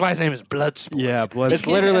 That's why his name is Bloodsport. Yeah, Bloodsport. It's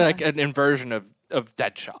literally like an inversion of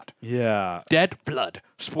Deadshot. Yeah. Dead blood,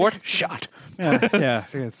 sport shot. Yeah,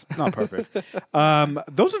 it's not perfect.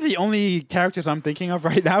 Those are the only characters I'm thinking of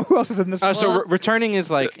right now. Who else is in this? So returning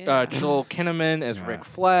is like Yeah. Joel Kinnaman as Rick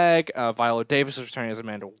Flag. Viola Davis is returning as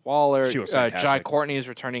Amanda Waller. She was Jai fantastic. Courtney is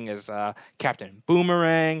returning as Captain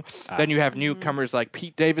Boomerang. Then you have newcomers like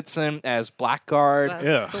Pete Davidson as Blackguard.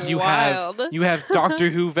 That's Yeah. You wild. have Doctor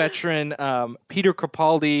Who veteran Peter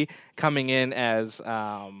Capaldi coming in as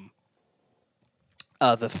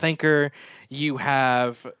the Thinker. You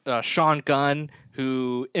have Sean Gunn,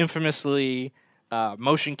 who infamously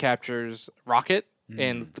motion captures Rocket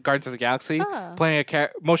in the Guardians of the Galaxy, playing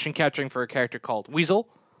motion capturing for a character called Weasel.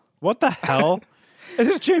 What the hell? This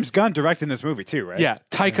is James Gunn directing this movie too, right? Yeah,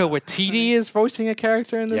 Taika Waititi is voicing a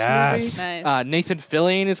character in this Yes. movie. Nice. Nathan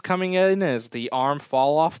Fillion is coming in as the arm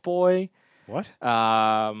fall off boy. What?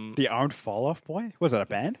 Um, The Armed Fall Off Boy? Was that a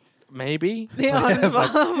band? maybe. The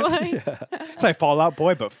Envoy. It's like Fallout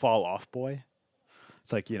Boy, but Fall Off Boy.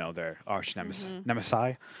 It's like their arch nemesis.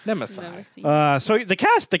 Nemesis. Nemesis. So the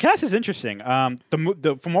cast is interesting.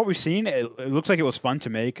 From what we've seen, it looks like it was fun to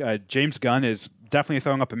make. James Gunn is definitely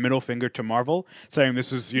throwing up a middle finger to Marvel, saying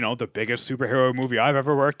this is the biggest superhero movie I've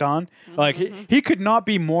ever worked on. Like he could not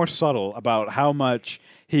be more subtle about how much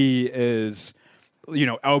he is,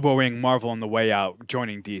 elbowing Marvel on the way out,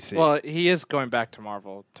 joining DC. Well, he is going back to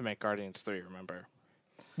Marvel to make Guardians 3, remember?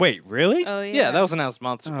 Wait, really? Oh yeah. Yeah, that was announced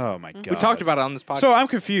months ago. Oh my god. We talked about it on this podcast. So I'm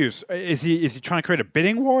confused. Is he trying to create a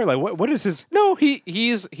bidding war? Like what is his? No,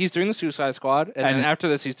 he's doing the Suicide Squad, and then And- after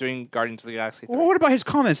this, he's doing Guardians of the Galaxy 3. Well, what about his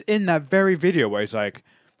comments in that very video where he's like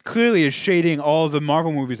clearly is shading all the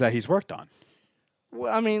Marvel movies that he's worked on?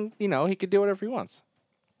 Well, I mean, he could do whatever he wants.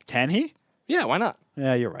 Can he? Yeah, why not?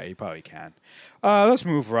 Yeah, you're right. He probably can. Let's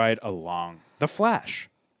move right along. The Flash.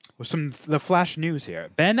 With the Flash news here.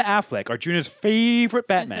 Ben Affleck, Arjuna's favorite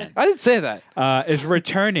Batman, I didn't say that. is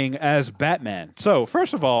returning as Batman. So,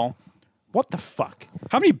 first of all, what the fuck?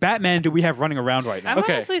 How many Batman do we have running around right now? I'm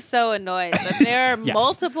Okay. honestly so annoyed that there are Yes.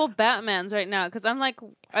 multiple Batmans right now because I'm like,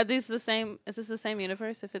 are these the same? Is this the same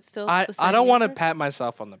universe? If it's still I the same don't want to universe? pat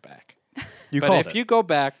myself on the back. You But called if it. you go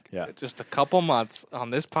back Yeah. just a couple months on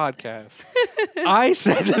this podcast, I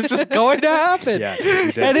said this was going to happen. Yes,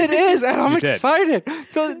 you did. And it is, and I'm You did. excited.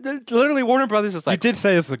 Literally, Warner Brothers is You like, did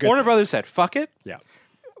say this was a good Warner thing. Brothers said, fuck it. Yeah.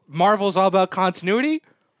 Marvel's all about continuity.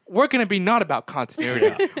 We're going to be not about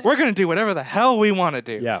continuity. We're going to do whatever the hell we want to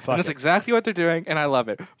do. Yeah, fuck and that's it. exactly what they're doing, and I love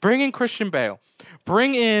it. Bring in Christian Bale.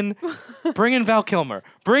 Bring in Val Kilmer.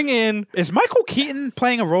 Bring in... Is Michael Keaton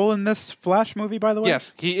playing a role in this Flash movie, by the way?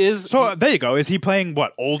 Yes, he is... So there you go. Is he playing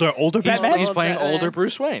what? Older Batman? He's playing Batman. older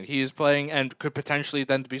Bruce Wayne. He is playing and could potentially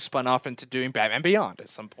then be spun off into doing Batman Beyond at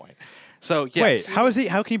some point. So yes, Wait,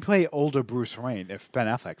 how can he play older Bruce Wayne if Ben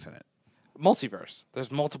Affleck's in it? multiverse. There's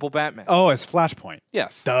multiple Batman. Oh, it's Flashpoint.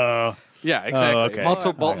 Yes. Duh. Yeah, exactly. okay.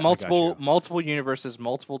 Multiple, I got multiple, you. multiple universes,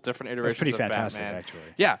 multiple different iterations pretty of fantastic, Batman. actually.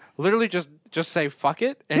 Yeah, literally just say fuck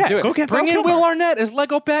it and Yeah, do it. go get Bring Val in Will Kilmer. Arnett as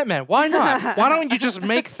Lego Batman. Why not? Why don't you just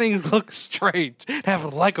make things look strange? Have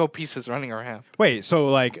Lego pieces running around. Wait, so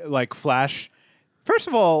like Flash. First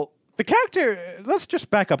of all, the character. Let's just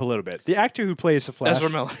back up a little bit. The actor who plays the Flash, Ezra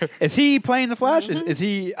Miller. is he playing the Flash? Is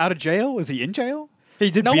he out of jail? Is he in jail? He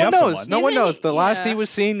did No beat one up knows. someone. No one Isn't knows. he- The last he yeah. was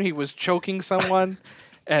seen, he was choking someone,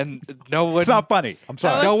 and no one. It's not funny. I'm That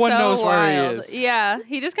sorry. was No one so knows where he wild. is. Yeah,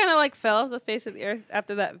 he just kind of like fell off the face of the earth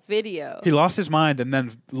after that video. He lost his mind and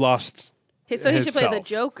then lost. So he should play the himself.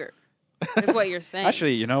 Joker. Is what you're saying?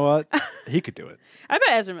 Actually, you know what? He could do it. I bet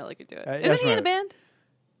Ezra Miller could do it. Isn't Ezra he in a Miller. band?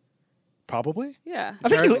 Probably. Yeah. I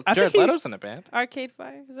think Jared, I Jared think he, Leto's in a band. Arcade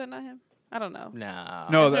Fire. Is that not him? I don't know. No.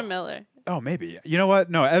 No, Ezra that- Miller. Oh, maybe. You know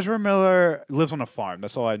what? No, Ezra Miller lives on a farm.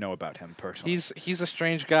 That's all I know about him personally. He's a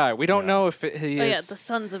strange guy. We don't Yeah. know if he Oh is. yeah, the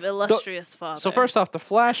sons of illustrious father. So first off, the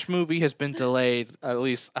Flash movie has been delayed at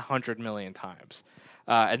least 100 million times,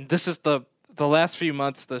 and this is the last few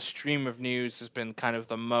months. The stream of news has been kind of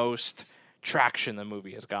the most traction the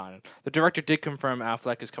movie has gotten. The director did confirm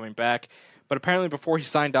Affleck is coming back, but apparently before he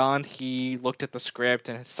signed on, he looked at the script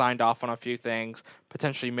and signed off on a few things,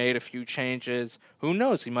 potentially made a few changes. Who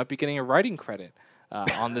knows? He might be getting a writing credit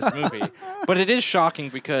on this movie. But it is shocking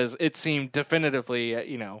because it seemed definitively,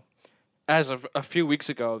 as of a few weeks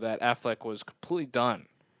ago, that Affleck was completely done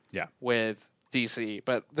yeah. with DC.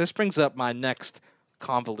 But this brings up my next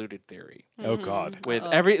convoluted theory. Oh God. With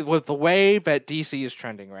with the way that DC is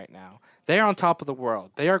trending right now, they are on top of the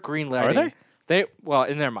world. They are greenlighting. Are they? Well,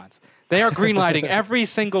 in their minds, they are greenlighting every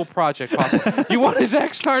single project possible. You want a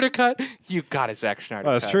Zack Snyder cut? You got a Zack Snyder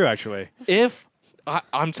Oh, that's cut. true, actually. If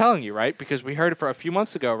I'm telling you, right, because we heard it for a few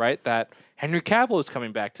months ago, right, that Henry Cavill is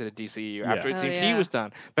coming back to the DCU after it Oh, seemed he yeah. was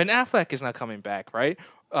done. Ben Affleck is not coming back, right?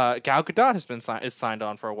 Gal Gadot has been signed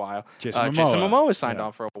on for a while. Jason Jason Momoa. Momoa is signed Yeah.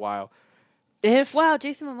 on for a while. If Wow,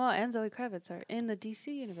 Jason Momoa and Zoe Kravitz are in the DC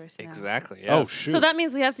universe now. exactly, Oh yes. shoot. So that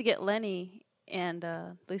means we have to get Lenny and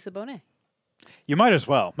Lisa Bonet. You might as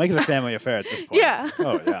well make it a family affair at this point. Yeah.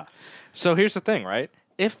 Oh yeah. So here's the thing, right?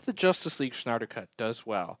 If the Justice League Snyder Cut does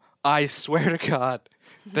well, I swear to God,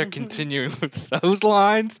 they're continuing with those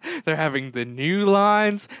lines. They're having the new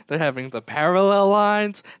lines. They're having the parallel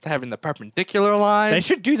lines. They're having the perpendicular lines. They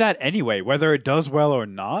should do that anyway, whether it does well or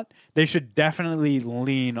not. They should definitely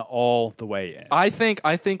lean all the way in. I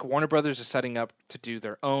think Warner Brothers is setting up to do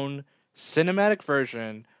their own cinematic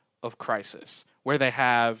version of Crisis, where they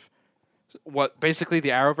have what basically the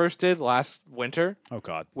Arrowverse did last winter. Oh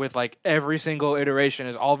God. With like every single iteration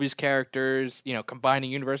is all these characters,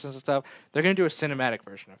 combining universes and stuff. They're going to do a cinematic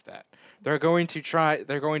version of that. They're going to try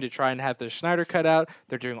and have the Snyder cut out.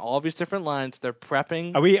 They're doing all these different lines. They're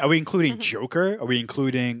prepping. Are we including Joker? Are we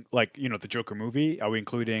including the Joker movie? Are we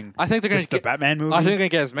including I think they're going to the Batman movie? I think they're going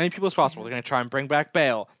to get as many people as possible. They're going to try and bring back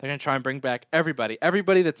Bale. They're going to try and bring back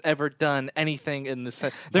everybody that's ever done anything in this.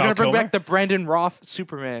 They're Val going to bring Kilmer? back the Brandon Roth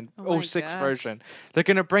Superman Oh my 06 gosh. version. They're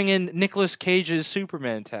going to bring in Nicolas Cage's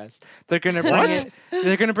Superman test. They're going to bring in.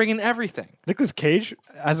 They're going to bring in everything. Nicolas Cage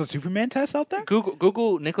has a Superman test out there?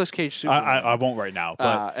 Google Nicolas Cage Superman. I won't right now,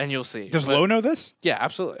 but and you'll see. does But- Lo know this? Yeah,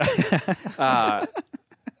 absolutely.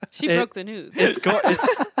 She broke the news.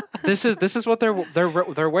 This is what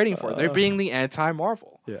they're waiting for. They're being the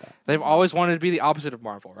anti-Marvel. Yeah. They've always wanted to be the opposite of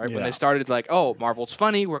Marvel, right? When Yeah. they started like, oh, Marvel's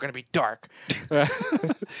funny, we're gonna be dark.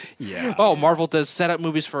 Yeah. Oh, Marvel does setup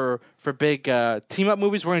movies for big team up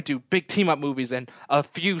movies. We're gonna do big team up movies and a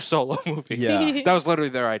few solo movies. Yeah. That was literally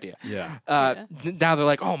their idea. Yeah. Now they're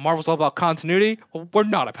like, oh, Marvel's all about continuity. Well, we're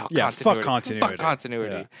not about Yeah, continuity. fuck continuity. Fuck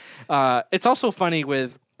continuity. It's also funny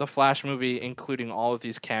with the Flash movie, including all of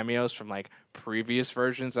these cameos from like previous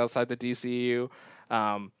versions outside the DCU.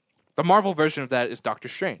 The Marvel version of that is Doctor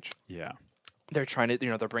Strange. Yeah. They're trying to,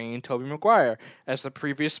 they're bringing in Tobey Maguire as the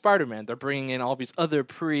previous Spider-Man. They're bringing in all these other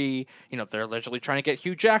they're allegedly trying to get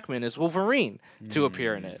Hugh Jackman as Wolverine to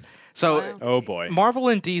appear in it. So Wow. Oh boy. Marvel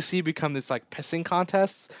and DC become this like pissing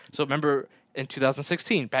contests. So remember in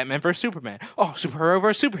 2016, Batman vs Superman. Oh, superhero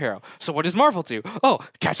versus superhero. So what does Marvel do? Oh,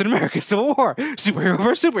 Captain America: Civil War. Superhero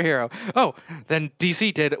versus superhero. Oh, then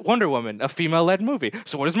DC did Wonder Woman, a female-led movie.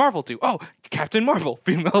 So what does Marvel do? Oh, Captain Marvel,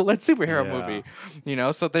 female-led superhero Yeah.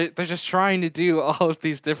 movie. So they're just trying to do all of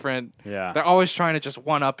these different. Yeah. They're always trying to just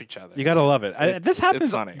one up each other. You gotta love it. This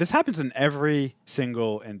happens. funny. This happens in every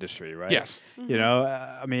single industry, right? Yes. You know,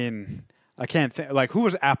 I mean, I can't think. Like, who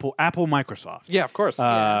was Apple? Apple, Microsoft. Yeah, of course.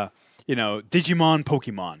 Digimon,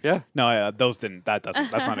 Pokemon. Yeah. No, those didn't. That's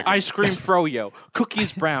not a good. Ice cream froyo,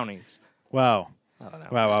 cookies, brownies. Wow. I don't know.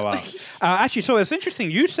 Wow. Actually, so it's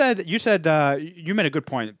interesting. You said you made a good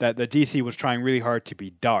point that the DC was trying really hard to be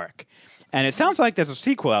dark. And it sounds like there's a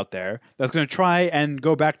sequel out there that's going to try and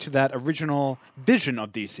go back to that original vision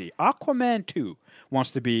of DC. Aquaman 2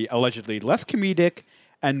 wants to be allegedly less comedic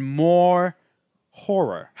and more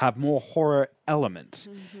horror, have more horror elements.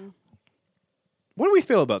 What do we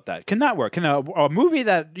feel about that? Can that work? Can a movie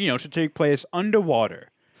that should take place underwater,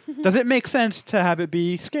 does it make sense to have it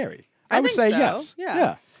be scary? I would think say so. yes.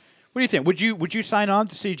 Yeah. What do you think? Would you sign on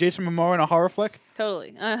to see Jason Momoa in a horror flick?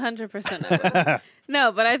 Totally. 100%.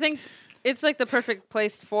 No, but I think it's like the perfect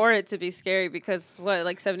place for it to be scary because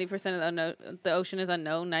like 70% of the ocean is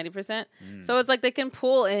unknown, 90%. So it's like they can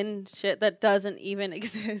pull in shit that doesn't even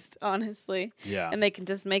exist, honestly. Yeah. And they can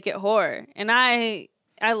just make it horror. And I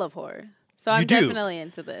love horror. So I'm You do. definitely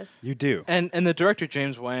into this. You do. And the director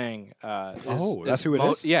James Wang. That's who it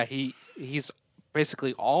is? Yeah, he's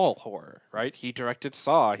basically all horror, right? He directed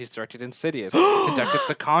Saw. He's directed Insidious. He directed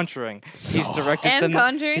The Conjuring. He's directed And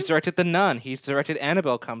Conjuring? He's directed The Nun. He's directed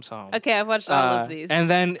Annabelle Comes Home. Okay, I've watched all of these. And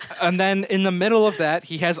then in the middle of that,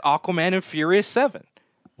 he has Aquaman and Furious 7.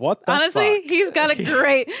 What the Honestly, fuck? he's got a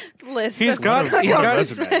great list. He's of- got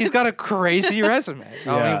resume. he's got a crazy resume.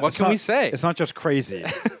 I mean, what it's can not- we say? It's not just crazy.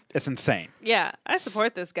 It's insane. Yeah, I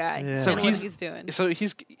support this guy. Yeah. So And what he's doing. So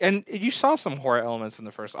and you saw some horror elements in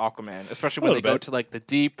the first Aquaman, especially when A they little go bit. to like the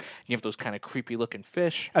deep. You have those kind of creepy looking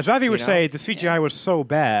fish. As Ravi would know? say, the CGI was so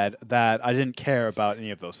bad that I didn't care about any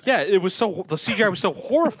of those things. Yeah, it was the CGI was so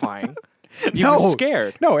horrifying. You were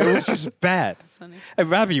scared. No, it was just bad. funny. And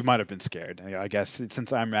Ravi, you might have been scared. I guess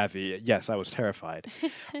since I'm Ravi, yes, I was terrified.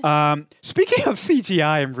 Speaking of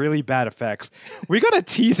CGI and really bad effects, we got a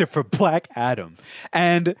teaser for Black Adam.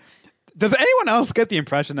 And does anyone else get the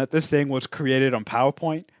impression that this thing was created on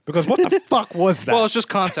PowerPoint? Because what the fuck was that? Well, it's just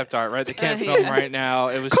concept art, right? They can't film right now.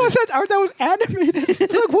 It was. concept art that was animated.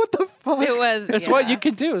 Like, what the fuck? It was. It's what you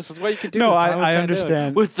can do. It's what you can do. No, with I Tyler Perry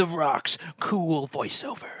understand. with The Rock's cool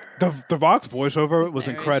voiceover. The Rock's voiceover was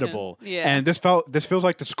narration. incredible. Yeah. And this feels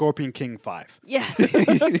like the Scorpion King 5. Yes.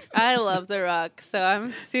 I love The Rock, so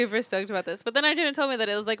I'm super stoked about this. But then Arjuna told me that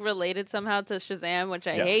it was like related somehow to Shazam, which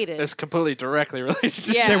I Yes. hated. It's completely directly related.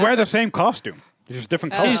 to Yeah. They wear the same costume. It's just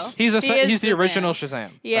different Oh. colors. He's He is the Shazam. original Shazam.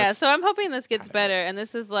 Yeah, That's- so I'm hoping this gets better, and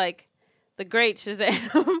this is like the great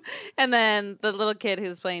Shazam, and then the little kid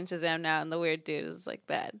who's playing Shazam now, and the weird dude is like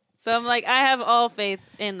bad. So I'm like, I have all faith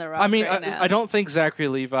in The Rock. I mean, right now. I don't think Zachary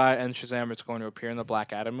Levi and Shazam is going to appear in the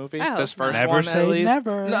Black Adam movie. I hope This first not. Never one, say at least.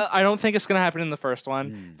 never. No, I don't think it's going to happen in the first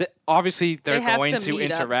one. Obviously, they're They have going to to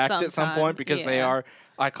meet up interact at some sometime. point because they Yeah. are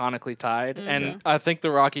iconically tied. And I think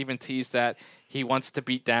The Rock even teased that he wants to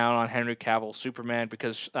beat down on Henry Cavill's Superman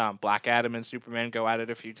because Black Adam and Superman go at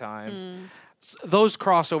it a few times. Those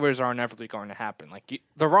crossovers are inevitably going to happen. Like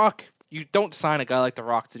The Rock, you don't sign a guy like The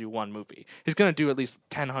Rock to do one movie. He's going to do at least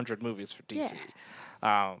 100 movies for DC.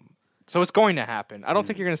 So it's going to happen. I don't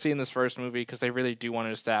think you're going to see it in this first movie because they really do want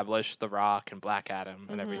to establish The Rock and Black Adam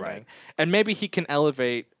and everything. Right. And maybe he can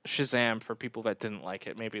elevate Shazam for people that didn't like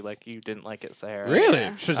it. Maybe like you didn't like it, Sarah. Really?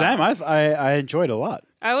 Yeah. Shazam, I enjoyed a lot.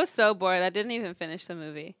 I was so bored. I didn't even finish the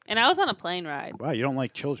movie, and I was on a plane ride. Wow, you don't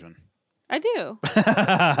like children. I do.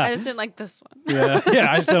 I just didn't like this one.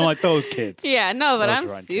 Yeah, I just don't like those kids. Yeah, no, but Those I'm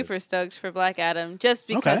run super kids. stoked for Black Adam just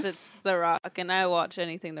because Okay. it's The Rock, and I watch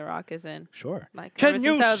anything The Rock is in. Sure. Like ever Can since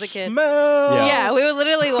you I was a kid. smell? Yeah. Yeah, we would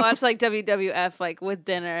literally watch like WWF like with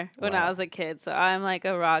dinner when Wow. I was a kid. So I'm like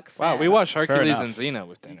a Rock fan. Wow, we watched Hercules enough. and Xena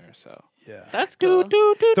with dinner, so. Yeah. That's cool.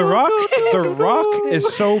 The Rock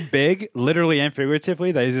is so big, literally and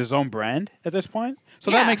figuratively, that he's his own brand at this point.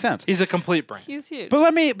 So Yeah. that makes sense. He's a complete brand. He's huge. But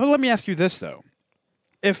let me ask you this though.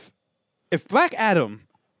 If Black Adam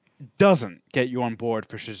doesn't get you on board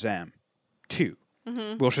for Shazam 2,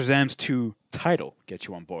 will Shazam's 2 title get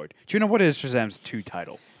you on board? Do you know what is Shazam's 2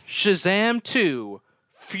 title? Shazam 2,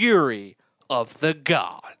 Fury of the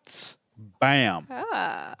Gods. Bam.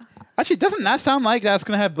 Ah. Actually, doesn't that sound like that's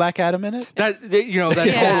going to have Black Adam in it? That Yeah.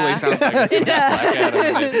 totally sounds like It Black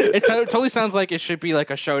Adam. does. It totally sounds like it should be like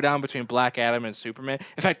a showdown between Black Adam and Superman.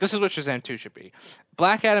 In fact, this is what Shazam 2 should be.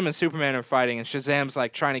 Black Adam and Superman are fighting, and Shazam's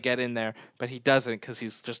like trying to get in there, but he doesn't because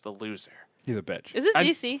he's just a loser. He's a bitch. Is this I'm-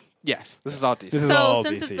 DC? Yes, this is all DC. This is So all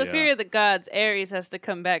since DC, it's the yeah. Fury of the Gods, Ares has to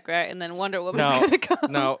come back, right? And then Wonder Woman's no, gonna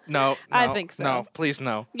come. no, I think so. No, please,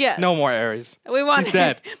 no. Yes. No more Ares. We want He's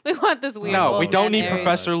dead. we want this weird. No, we old don't man need Ares.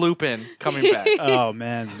 Professor Lupin coming back. Oh,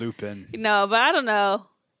 man, Lupin. No, but I don't know.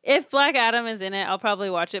 If Black Adam is in it, I'll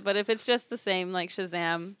probably watch it. But if it's just the same like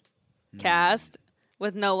Shazam cast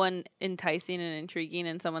with no one enticing and intriguing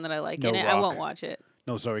and someone that I like No in it, I Rock. won't watch it.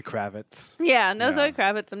 No Zoe Kravitz. Yeah, no Yeah. Zoe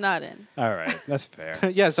Kravitz, I'm not in. All right, that's fair.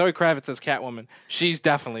 Yeah, Zoe Kravitz as Catwoman. She's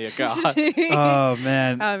definitely a god. Oh,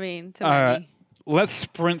 man. I mean, to All many. right. Let's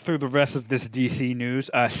sprint through the rest of this DC news.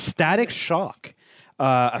 Static Shock,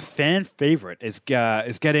 a fan favorite, is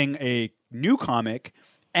getting a new comic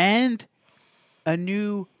and a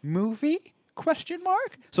new movie? Question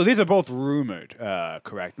mark. So these are both rumored,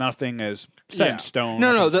 correct? Nothing is set in stone.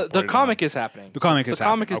 No, nothing's the reported comic on. is happening. The comic is The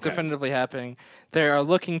comic happening, is okay. definitively happening. They are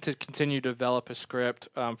looking to continue to develop a script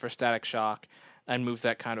for Static Shock and move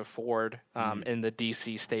that kind of forward in the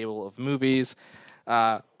DC stable of movies.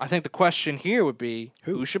 I think the question here would be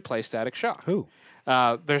who should play Static Shock? Who?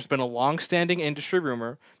 There's been a long-standing industry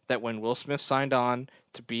rumor that when Will Smith signed on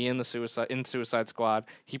to be in the Suicide Squad,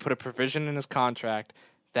 he put a provision in his contract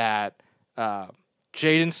that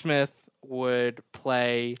Jaden Smith would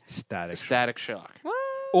play Static. Static Shock What?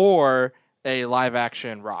 or a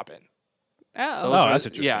live-action Robin. Oh. Those Oh, are- that's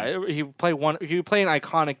interesting. Yeah, he would play an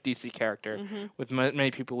iconic DC character Mm-hmm. with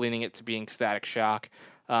many people leaning it to being Static Shock.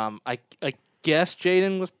 I guess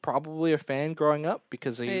Jaden was probably a fan growing up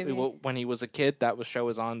because Maybe. when he was a kid, that show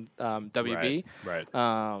was on WB. Right.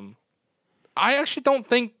 I actually don't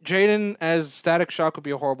think Jaden as Static Shock would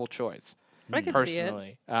be a horrible choice. I can see it.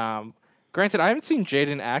 Personally, granted, I haven't seen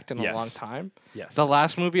Jaden act in a Yes. long time. Yes. The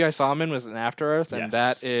last movie I saw him in was in After Earth, and Yes.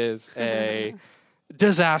 that is a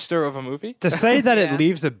disaster of a movie. To say that Yeah. it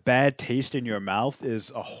leaves a bad taste in your mouth is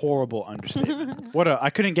a horrible understatement. I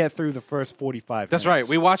couldn't get through the first 45 That's minutes. right.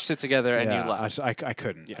 We watched it together, and Yeah, you left. I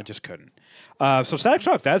couldn't. I just couldn't. So Static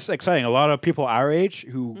Shock, that's exciting. A lot of people our age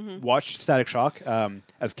who watched Static Shock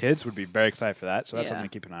as kids would be very excited for that. So that's Yeah. something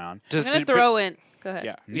to keep an eye on. Just I'm gonna to- throw in. Go ahead.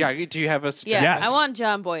 Yeah. Do you have a Yeah, suggestion? Yes. I want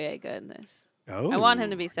John Boyega in this. Oh, I want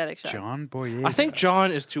him to be Static Shock. John Boyega. I think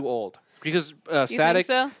John is too old because You Static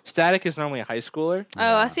think so? Static is normally a high schooler,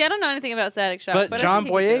 Oh, I see. I don't know anything about Static Shock, but I John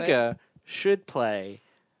think he could do it. Boyega should play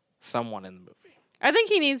someone in the movie. I think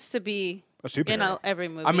he needs to be a superhero. in every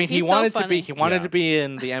movie. I mean, he He's so wanted to funny. be. He wanted Yeah. to be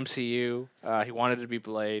in the MCU. He wanted to be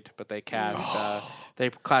Blade, but they cast. They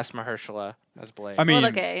cast Mahershala as Blade. I mean,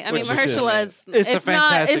 Well, okay. I mean, which is- Mahershala is. It's a if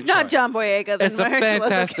fantastic If not choice. John Boyega, then it's a Mahershala's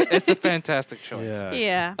fantastic. okay. It's a fantastic choice.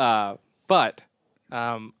 Yeah. Yeah. But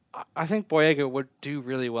I think Boyega would do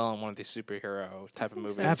really well in one of these superhero type of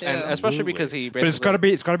movies, so, and too. especially because he. But it's got to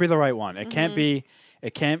be the right one. It can't be.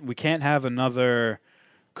 It can't. We can't have another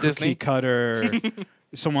cookie Disney? cutter.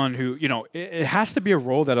 Someone who it has to be a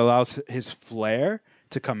role that allows his flair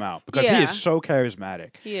to come out because he Yeah. is so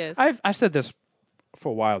charismatic. He is. I've said this for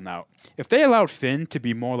a while now. If they allowed Finn to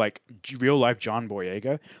be more like real life John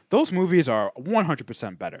Boyega, those movies are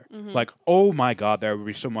 100% better. Like, oh my god, that would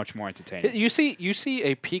be so much more entertaining. You see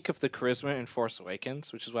a peak of the charisma in Force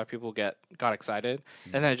Awakens, which is why people got excited,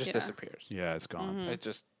 and then it just Yeah. disappears. Yeah, it's gone. It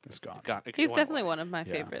just It's gone. He's went definitely away. one of my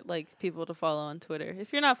Yeah. favorite people to follow on Twitter.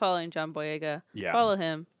 If you're not following John Boyega, Yeah. follow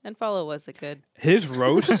him and follow Was It Good. His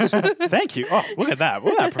roasts. Thank you. Oh, look at that.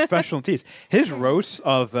 Look at that professional tease. His roasts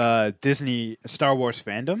of Disney Star Wars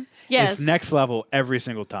fandom Yes. is next level every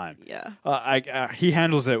single time. Yeah. He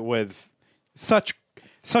handles it with such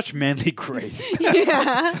manly grace.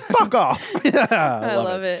 Yeah. Fuck off. Yeah, I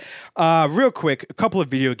love it. Real quick, a couple of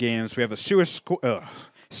video games. We have a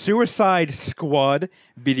Suicide Squad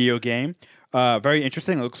video game. Very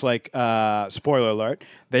interesting. It looks like, spoiler alert,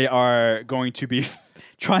 they are going to be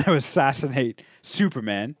trying to assassinate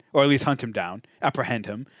Superman, or at least hunt him down, apprehend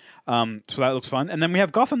him. So that looks fun. And then we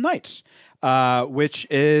have Gotham Knights, which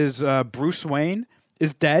is Bruce Wayne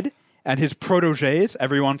is dead, and his proteges,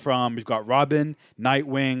 everyone from, we've got Robin,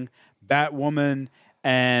 Nightwing, Batwoman,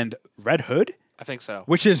 and Red Hood, I think so.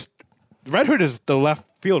 which is, Red Hood is the left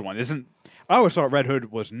field one, isn't? I always thought Red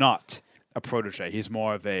Hood was not a protege. He's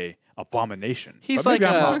more of a abomination. He's But like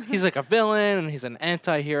maybe I'm wrong. he's like a villain, and he's an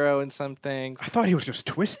anti-hero in some things. I thought he was just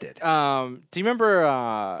twisted. Do you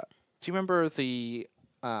remember? Do you remember the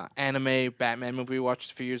anime Batman movie we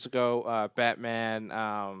watched a few years ago? Batman.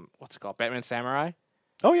 What's it called? Batman Samurai.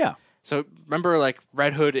 Oh yeah. So remember, like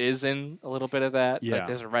Red Hood is in a little bit of that. Yeah. Like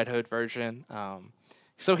there's a Red Hood version.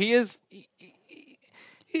 So he is.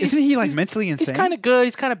 Isn't he like mentally insane? He's kind of good.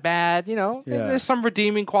 He's kind of bad. You know, Yeah. there's some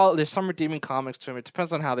redeeming quality. There's some redeeming comics to him. It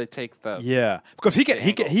depends on how they take the. Yeah, because he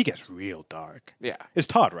gets real dark. Yeah. It's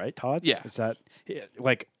Todd, right? Todd. Yeah. Is that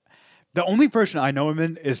like the only version I know him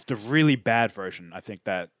in is the really bad version? I think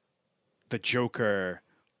that the Joker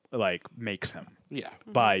like makes him Yeah.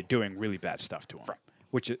 by doing really bad stuff to him,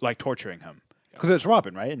 which is like torturing him. Because it's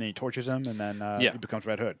Robin, right? And then he tortures him, and then Yeah. he becomes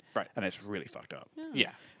Red Hood. Right. And it's really fucked up.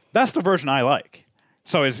 Yeah. That's the version I like.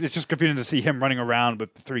 So it's just confusing to see him running around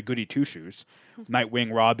with the three goody two shoes,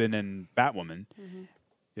 Nightwing, Robin, and Batwoman.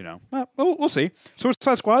 You know, well, we'll see.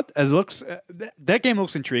 Suicide Squad, as it looks, that game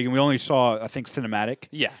looks intriguing. We only saw, I think, cinematic.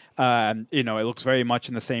 Yeah. You know, it looks very much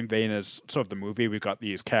in the same vein as sort of the movie. We've got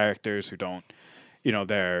these characters who don't, you know,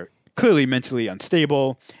 they're clearly mentally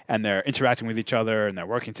unstable, and they're interacting with each other, and they're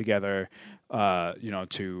working together, you know,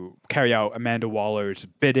 to carry out Amanda Waller's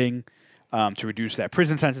bidding. To reduce their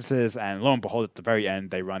prison sentences, and lo and behold, at the very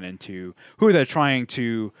end, they run into who they're trying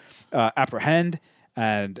to apprehend,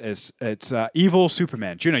 and it's evil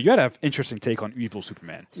Superman. Juno, you had an interesting take on evil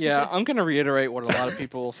Superman. Yeah. I'm gonna reiterate what a lot of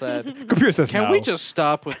people said. Computer says Can no. we just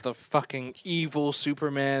stop with the fucking evil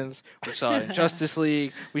Supermans? We saw it in Justice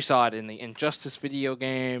League. We saw it in the Injustice video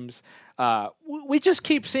games. We just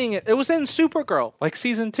keep seeing it. It was in Supergirl, like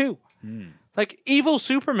season 2. Like, evil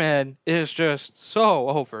Superman is just so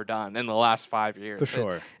overdone in the last 5 years. For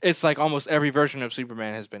sure. It's like almost every version of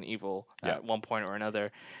Superman has been evil Yeah. at one point or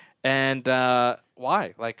another. And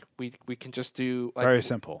why? Like, we can just do... Like, Very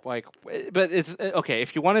simple. Like, but it's... Okay,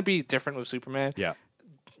 if you want to be different with Superman... Yeah.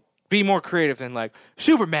 Be more creative than like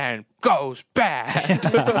Superman goes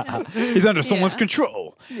bad. He's under someone's Yeah.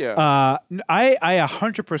 control. Yeah. I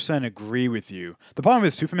 100% agree with you. The problem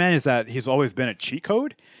with Superman is that he's always been a cheat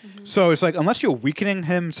code. So it's like, unless you're weakening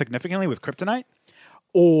him significantly with kryptonite,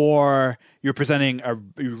 or you're presenting a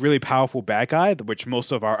really powerful bad guy, which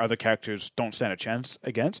most of our other characters don't stand a chance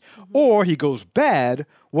against, or he goes bad,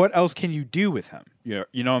 what else can you do with him? You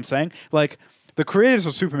know what I'm saying? Like, the creators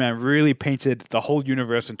of Superman really painted the whole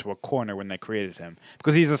universe into a corner when they created him,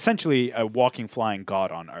 because he's essentially a walking, flying god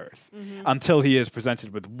on Earth until he is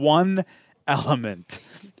presented with one element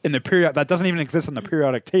in the period that doesn't even exist on the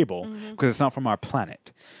periodic table because it's not from our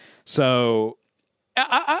planet. So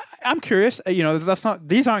I'm curious. You know,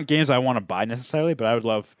 these aren't games I want to buy necessarily, but I would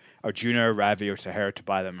love Arjuna, Ravi, or Sahara to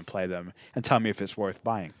buy them and play them and tell me if it's worth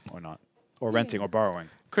buying or not, or renting or borrowing.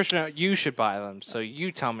 Krishna, you should buy them, so you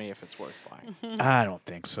tell me if it's worth buying. I don't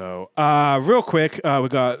think so. Real quick, we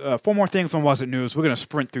got 4 more things on Was It News. We're going to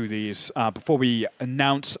sprint through these before we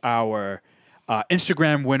announce our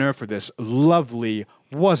Instagram winner for this lovely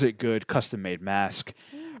Was It Good custom-made mask.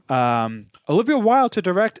 Olivia Wilde to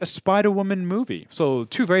direct a Spider-Woman movie. So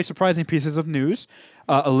 2 very surprising pieces of news.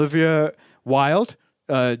 Olivia Wilde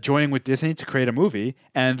joining with Disney to create a movie,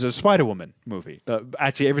 and a Spider-Woman movie.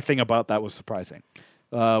 Actually, everything about that was surprising.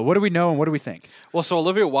 What do we know and what do we think? Well, so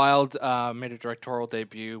Olivia Wilde made a directorial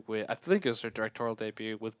debut with, I think it was her directorial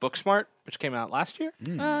debut with Booksmart, which came out last year.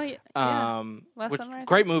 Oh, yeah. Last summer, I think.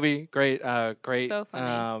 Great movie, great, So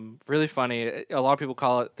funny. really funny. A lot of people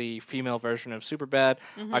call it the female version of Superbad.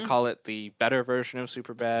 I call it the better version of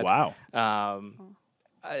Superbad. Wow.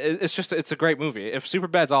 It's a great movie. If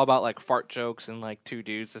Superbad's all about like fart jokes and like 2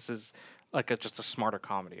 dudes, this is like just a smarter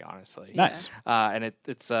comedy, honestly. Nice. And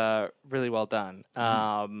it's really well done.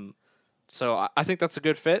 So I think that's a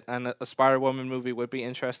good fit, and a Spider-Woman movie would be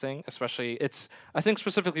interesting, especially I think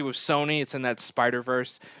specifically with Sony, it's in that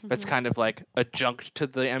Spider-Verse that's kind of like adjunct to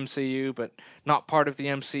the MCU, but not part of the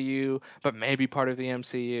MCU, but maybe part of the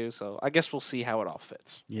MCU. So I guess we'll see how it all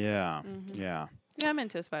fits. Yeah. Yeah. Yeah, I'm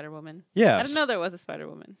into a Spider-Woman. Yeah. I didn't know there was a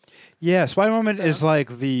Spider-Woman. Yeah, Spider-Woman is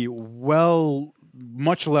like the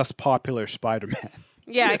much less popular Spider-Man.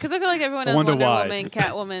 Yeah, because I feel like everyone I knows wonder Wonder why. Woman,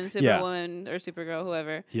 Catwoman, Yeah. Superwoman, or Supergirl,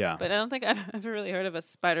 whoever. Yeah. But I don't think I've ever really heard of a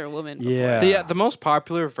Spider Woman before. Yeah. The most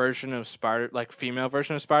popular version of female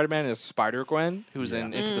version of Spider-Man is Spider-Gwen, who's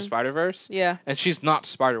in Into the Spider-Verse. Yeah. And she's not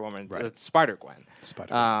Spider-Woman, Right. it's Spider-Gwen.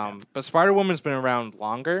 But Spider-Woman's been around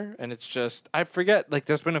longer, and it's just, I forget, like,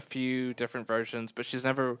 there's been a few different versions, but she's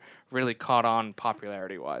never really caught on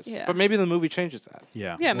popularity-wise. Yeah. But maybe the movie changes that.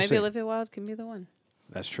 Yeah. Yeah, we'll maybe see. Olivia Wilde can be the one.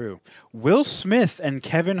 That's true. Will Smith and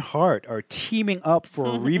Kevin Hart are teaming up for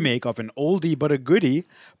a remake of an oldie but a goodie,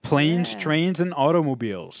 Planes, Yeah. Trains, and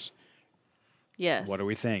Automobiles. Yes. What do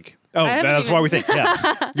we think? Oh, haven't that's even- why we think yes.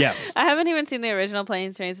 Yes. I haven't even seen the original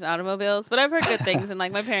Planes, Trains, and Automobiles, but I've heard good things, and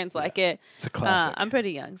like my parents like it. It's a classic. I'm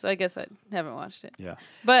pretty young, so I guess I haven't watched it. Yeah.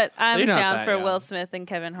 But I'm You're not down that for young. Will Smith and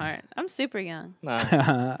Kevin Hart. I'm super young.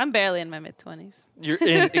 Nah, I'm barely in my mid-20s. you're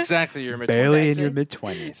in exactly your mid Barely in Exactly. your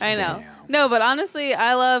mid-20s. I know. Damn. No, but honestly,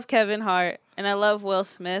 I love Kevin Hart and I love Will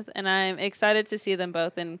Smith, and I'm excited to see them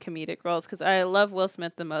both in comedic roles because I love Will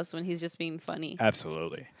Smith the most when he's just being funny.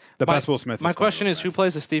 Absolutely. The best Will Smith. My is question Will is, who Smith.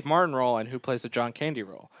 plays the Steve Martin role and who plays the John Candy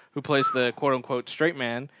role? Who plays the quote unquote straight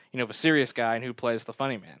man, the serious guy, and who plays the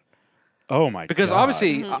funny man? Oh my Because God.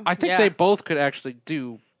 obviously, I think Yeah. they both could actually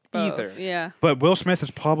do Both, either. Yeah. But Will Smith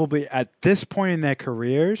is probably at this point in their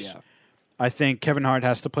careers. Yeah. I think Kevin Hart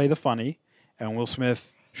has to play the funny, and Will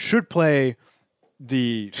Smith should play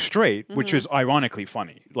the straight, which is ironically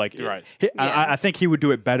funny. Like, Right. he- Yeah. I think he would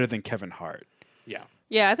do it better than Kevin Hart. Yeah.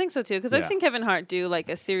 Yeah, I think so too. Because I've Yeah. seen Kevin Hart do like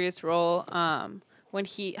a serious role when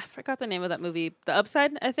I forgot the name of that movie, The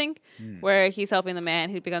Upside, I think, where he's helping the man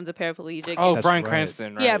who becomes a paraplegic. Oh, That's Bryan right.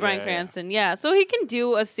 Cranston. Right? yeah, Bryan Cranston. Yeah. So he can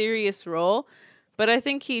do a serious role, but I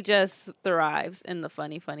think he just thrives in the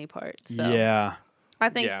funny part. So Yeah. I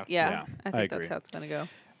think, Yeah. Yeah, I I think agree. that's how it's going to go.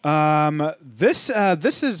 This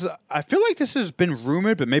is. I feel like this has been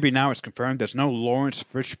rumored, but maybe now it's confirmed. There's no Lawrence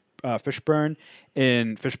Fishburne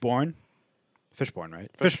in Fishborn. Fishborn, right?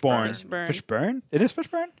 Fishburne. Fishburne. It is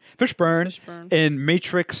Fishburne. Fishburne in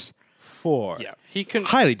Matrix 4. Yeah. He can.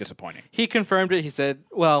 Highly disappointing. He confirmed it. He said,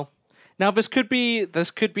 "Well, now this could be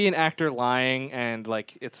an actor lying, and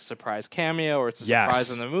like it's a surprise cameo or it's a Yes.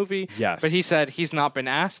 surprise in the movie." Yes. But he said he's not been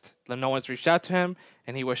asked. No one's reached out to him,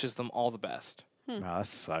 and he wishes them all the best. Wow, that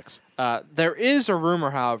sucks. There is a rumor,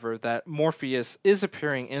 however, that Morpheus is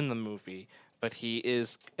appearing in the movie, but he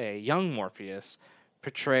is a young Morpheus,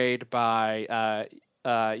 portrayed by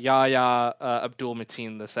Yahya Abdul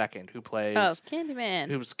Mateen II, who plays Oh, Candyman.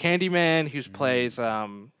 who's Candyman, who plays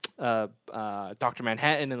Dr.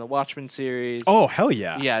 Manhattan in the Watchmen series. Oh hell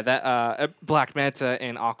yeah. Yeah, that Black Manta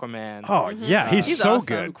in Aquaman. Oh yeah, he's He's so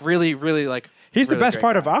awesome. good. Really, really like. He's the really best great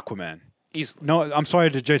part of guy. Aquaman. Easily. No, I'm sorry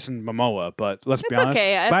to Jason Momoa, but let's be It's honest.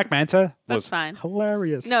 okay. Black Manta That's was fine.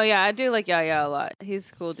 hilarious. No, yeah, I do like Yaya a lot. He's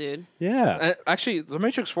a cool dude. Yeah. Actually, The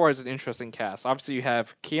Matrix 4 is an interesting cast. Obviously, you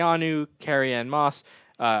have Keanu, Carrie-Anne Moss,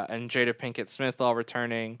 and Jada Pinkett Smith all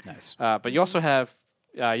returning. Nice. But you also have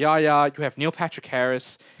Yahya, you have Neil Patrick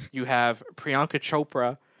Harris, you have Priyanka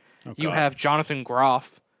Chopra, you God. have Jonathan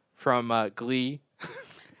Groff from Glee.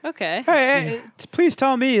 Okay. Hey, please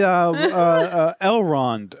tell me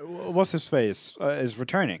Elrond, what's his face, is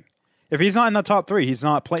returning. If he's not in the top 3, he's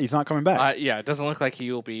not coming back. Yeah, it doesn't look like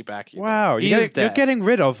he will be back either. Wow, He you're is dead. getting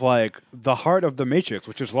rid of like the heart of the Matrix,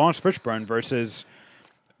 which is Lawrence Fishburne versus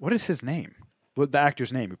what is his name? What the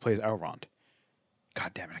actor's name who plays Elrond?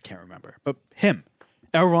 God damn it, I can't remember. But him,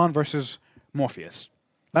 Elrond versus Morpheus.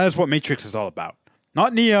 That is what Matrix is all about.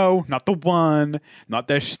 Not Neo, not the one, not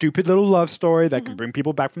their stupid little love story that can bring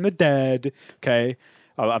people back from the dead. Okay,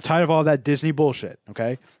 I'm tired of all that Disney bullshit.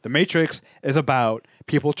 Okay, the Matrix is about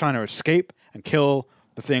people trying to escape and kill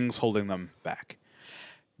the things holding them back.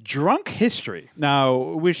 Drunk history. Now,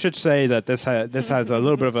 we should say that this has a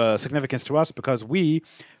little bit of a significance to us because we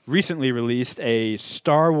recently released a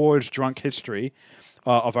Star Wars drunk history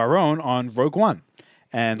of our own on Rogue One.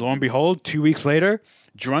 And lo and behold, 2 weeks later,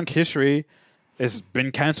 drunk history has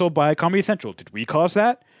been canceled by Comedy Central. Did we cause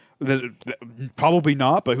that? Probably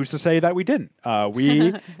not, but who's to say that we didn't?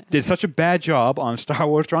 We did such a bad job on Star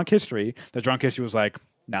Wars drunk history that drunk history was like,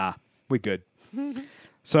 nah, we good.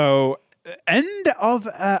 So, end of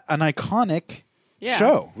an iconic Yeah.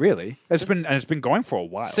 show, really. It's been going for a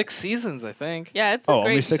while. 6 seasons, I think. Yeah, it's a Oh, great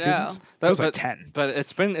only 6 show. seasons? That was like but, 10. But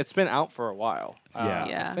it's been out for a while. Yeah.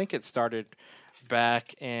 Yeah. I think it started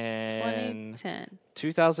back in 2010.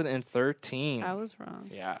 2013. I was wrong.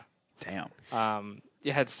 Yeah. Damn.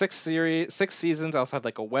 You had 6 seasons. I also had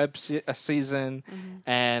like a season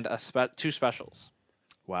and 2 specials.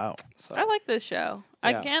 Wow. So I like this show.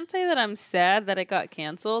 I Yeah. can't say that I'm sad that it got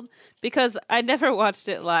canceled because I never watched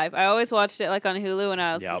it live. I always watched it like on Hulu, and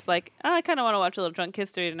I was Yep. just like, oh, I kind of want to watch a little Drunk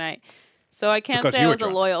History tonight. So I can't Because say you I were was a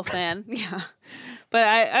drunk. loyal fan. Yeah. But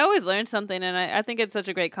I always learned something, and I think it's such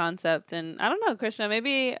a great concept. And I don't know, Krishna,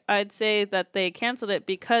 maybe I'd say that they canceled it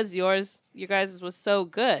because you guys was so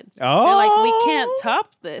good. Oh. They're like, we can't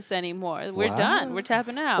top this anymore. We're done. We're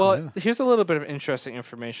tapping out. Well, here's a little bit of interesting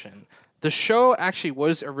information. The show actually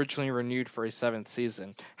was originally renewed for a 7th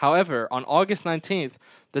season. However, on August 19th,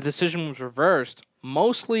 the decision was reversed,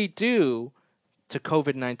 mostly due to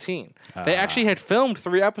COVID-19. They actually had filmed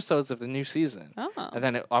 3 episodes of the new season. Oh. And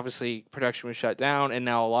then obviously production was shut down, and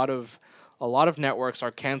now a lot of networks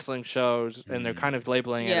are canceling shows, and they're kind of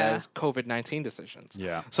labeling it Yeah. as COVID-19 decisions.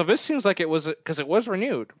 Yeah. So this seems like it was, because it was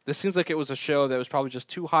renewed. This seems like it was a show that was probably just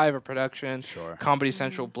too high of a production. Sure. Comedy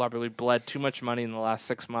Central bled too much money in the last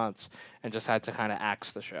 6 months and just had to kind of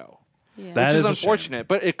axe the show. Yeah. That Which is is a shame. unfortunate,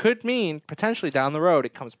 but it could mean potentially down the road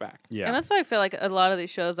it comes back. Yeah. And that's how I feel like a lot of these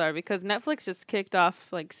shows are because Netflix just kicked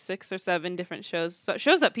off like 6 or 7 different shows,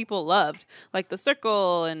 shows that people loved, like The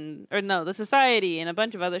Circle The Society and a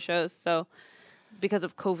bunch of other shows. So because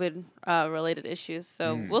of COVID related issues,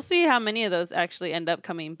 so we'll see how many of those actually end up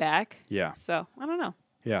coming back. Yeah. So I don't know.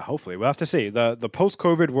 Yeah, hopefully. We'll have to see. The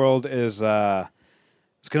post-COVID world is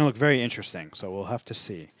it's going to look very interesting, so we'll have to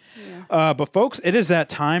see. But folks, it is that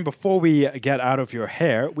time. Before we get out of your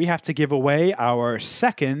hair, we have to give away our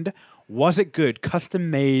second Was It Good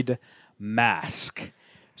custom-made mask.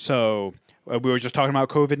 So we were just talking about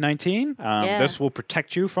COVID-19. This will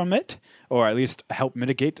protect you from it, or at least help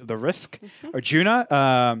mitigate the risk.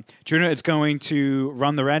 Arjuna is going to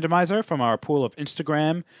run the randomizer from our pool of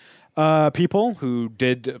Instagram people who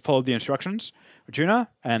did follow the instructions. Arjuna,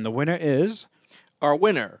 and the winner is... Our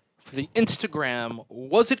winner for the Instagram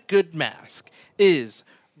Was It Good mask is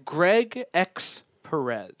Greg X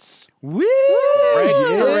Perez. Woo! Greg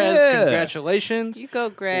Perez, Yeah. congratulations. You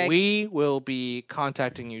go, Greg. We will be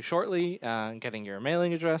contacting you shortly, getting your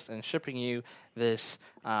mailing address and shipping you this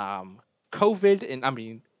This brand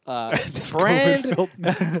COVID-filled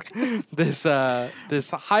mask.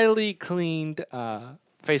 this highly cleaned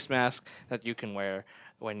face mask that you can wear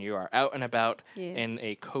when you are out and about in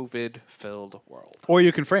a COVID-filled world. Or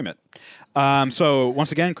you can frame it. So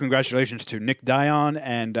once again, congratulations to Nick Dion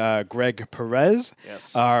and Greg Perez,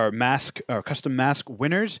 Yes. our custom mask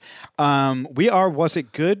winners. We are Was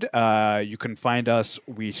It Good? You can find us.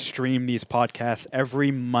 We stream these podcasts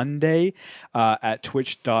every Monday at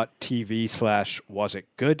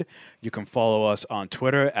twitch.tv/wasitgood. You can follow us on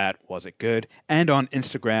Twitter at Was It Good and on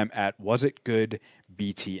Instagram at Was It Good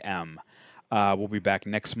BTM. We'll be back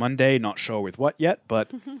next Monday. Not sure with what yet,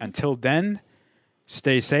 but until then,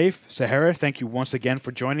 stay safe. Sahara, thank you once again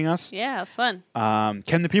for joining us. Yeah, it was fun.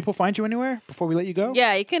 Can the people find you anywhere before we let you go?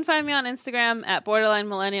 Yeah, you can find me on Instagram at Borderline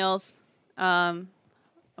Millennials. On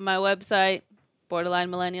my website,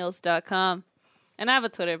 borderlinemillennials.com. And I have a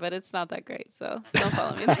Twitter, but it's not that great, so don't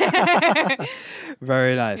follow me there.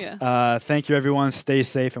 Very nice. Yeah. Thank you, everyone. Stay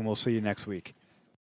safe, and we'll see you next week.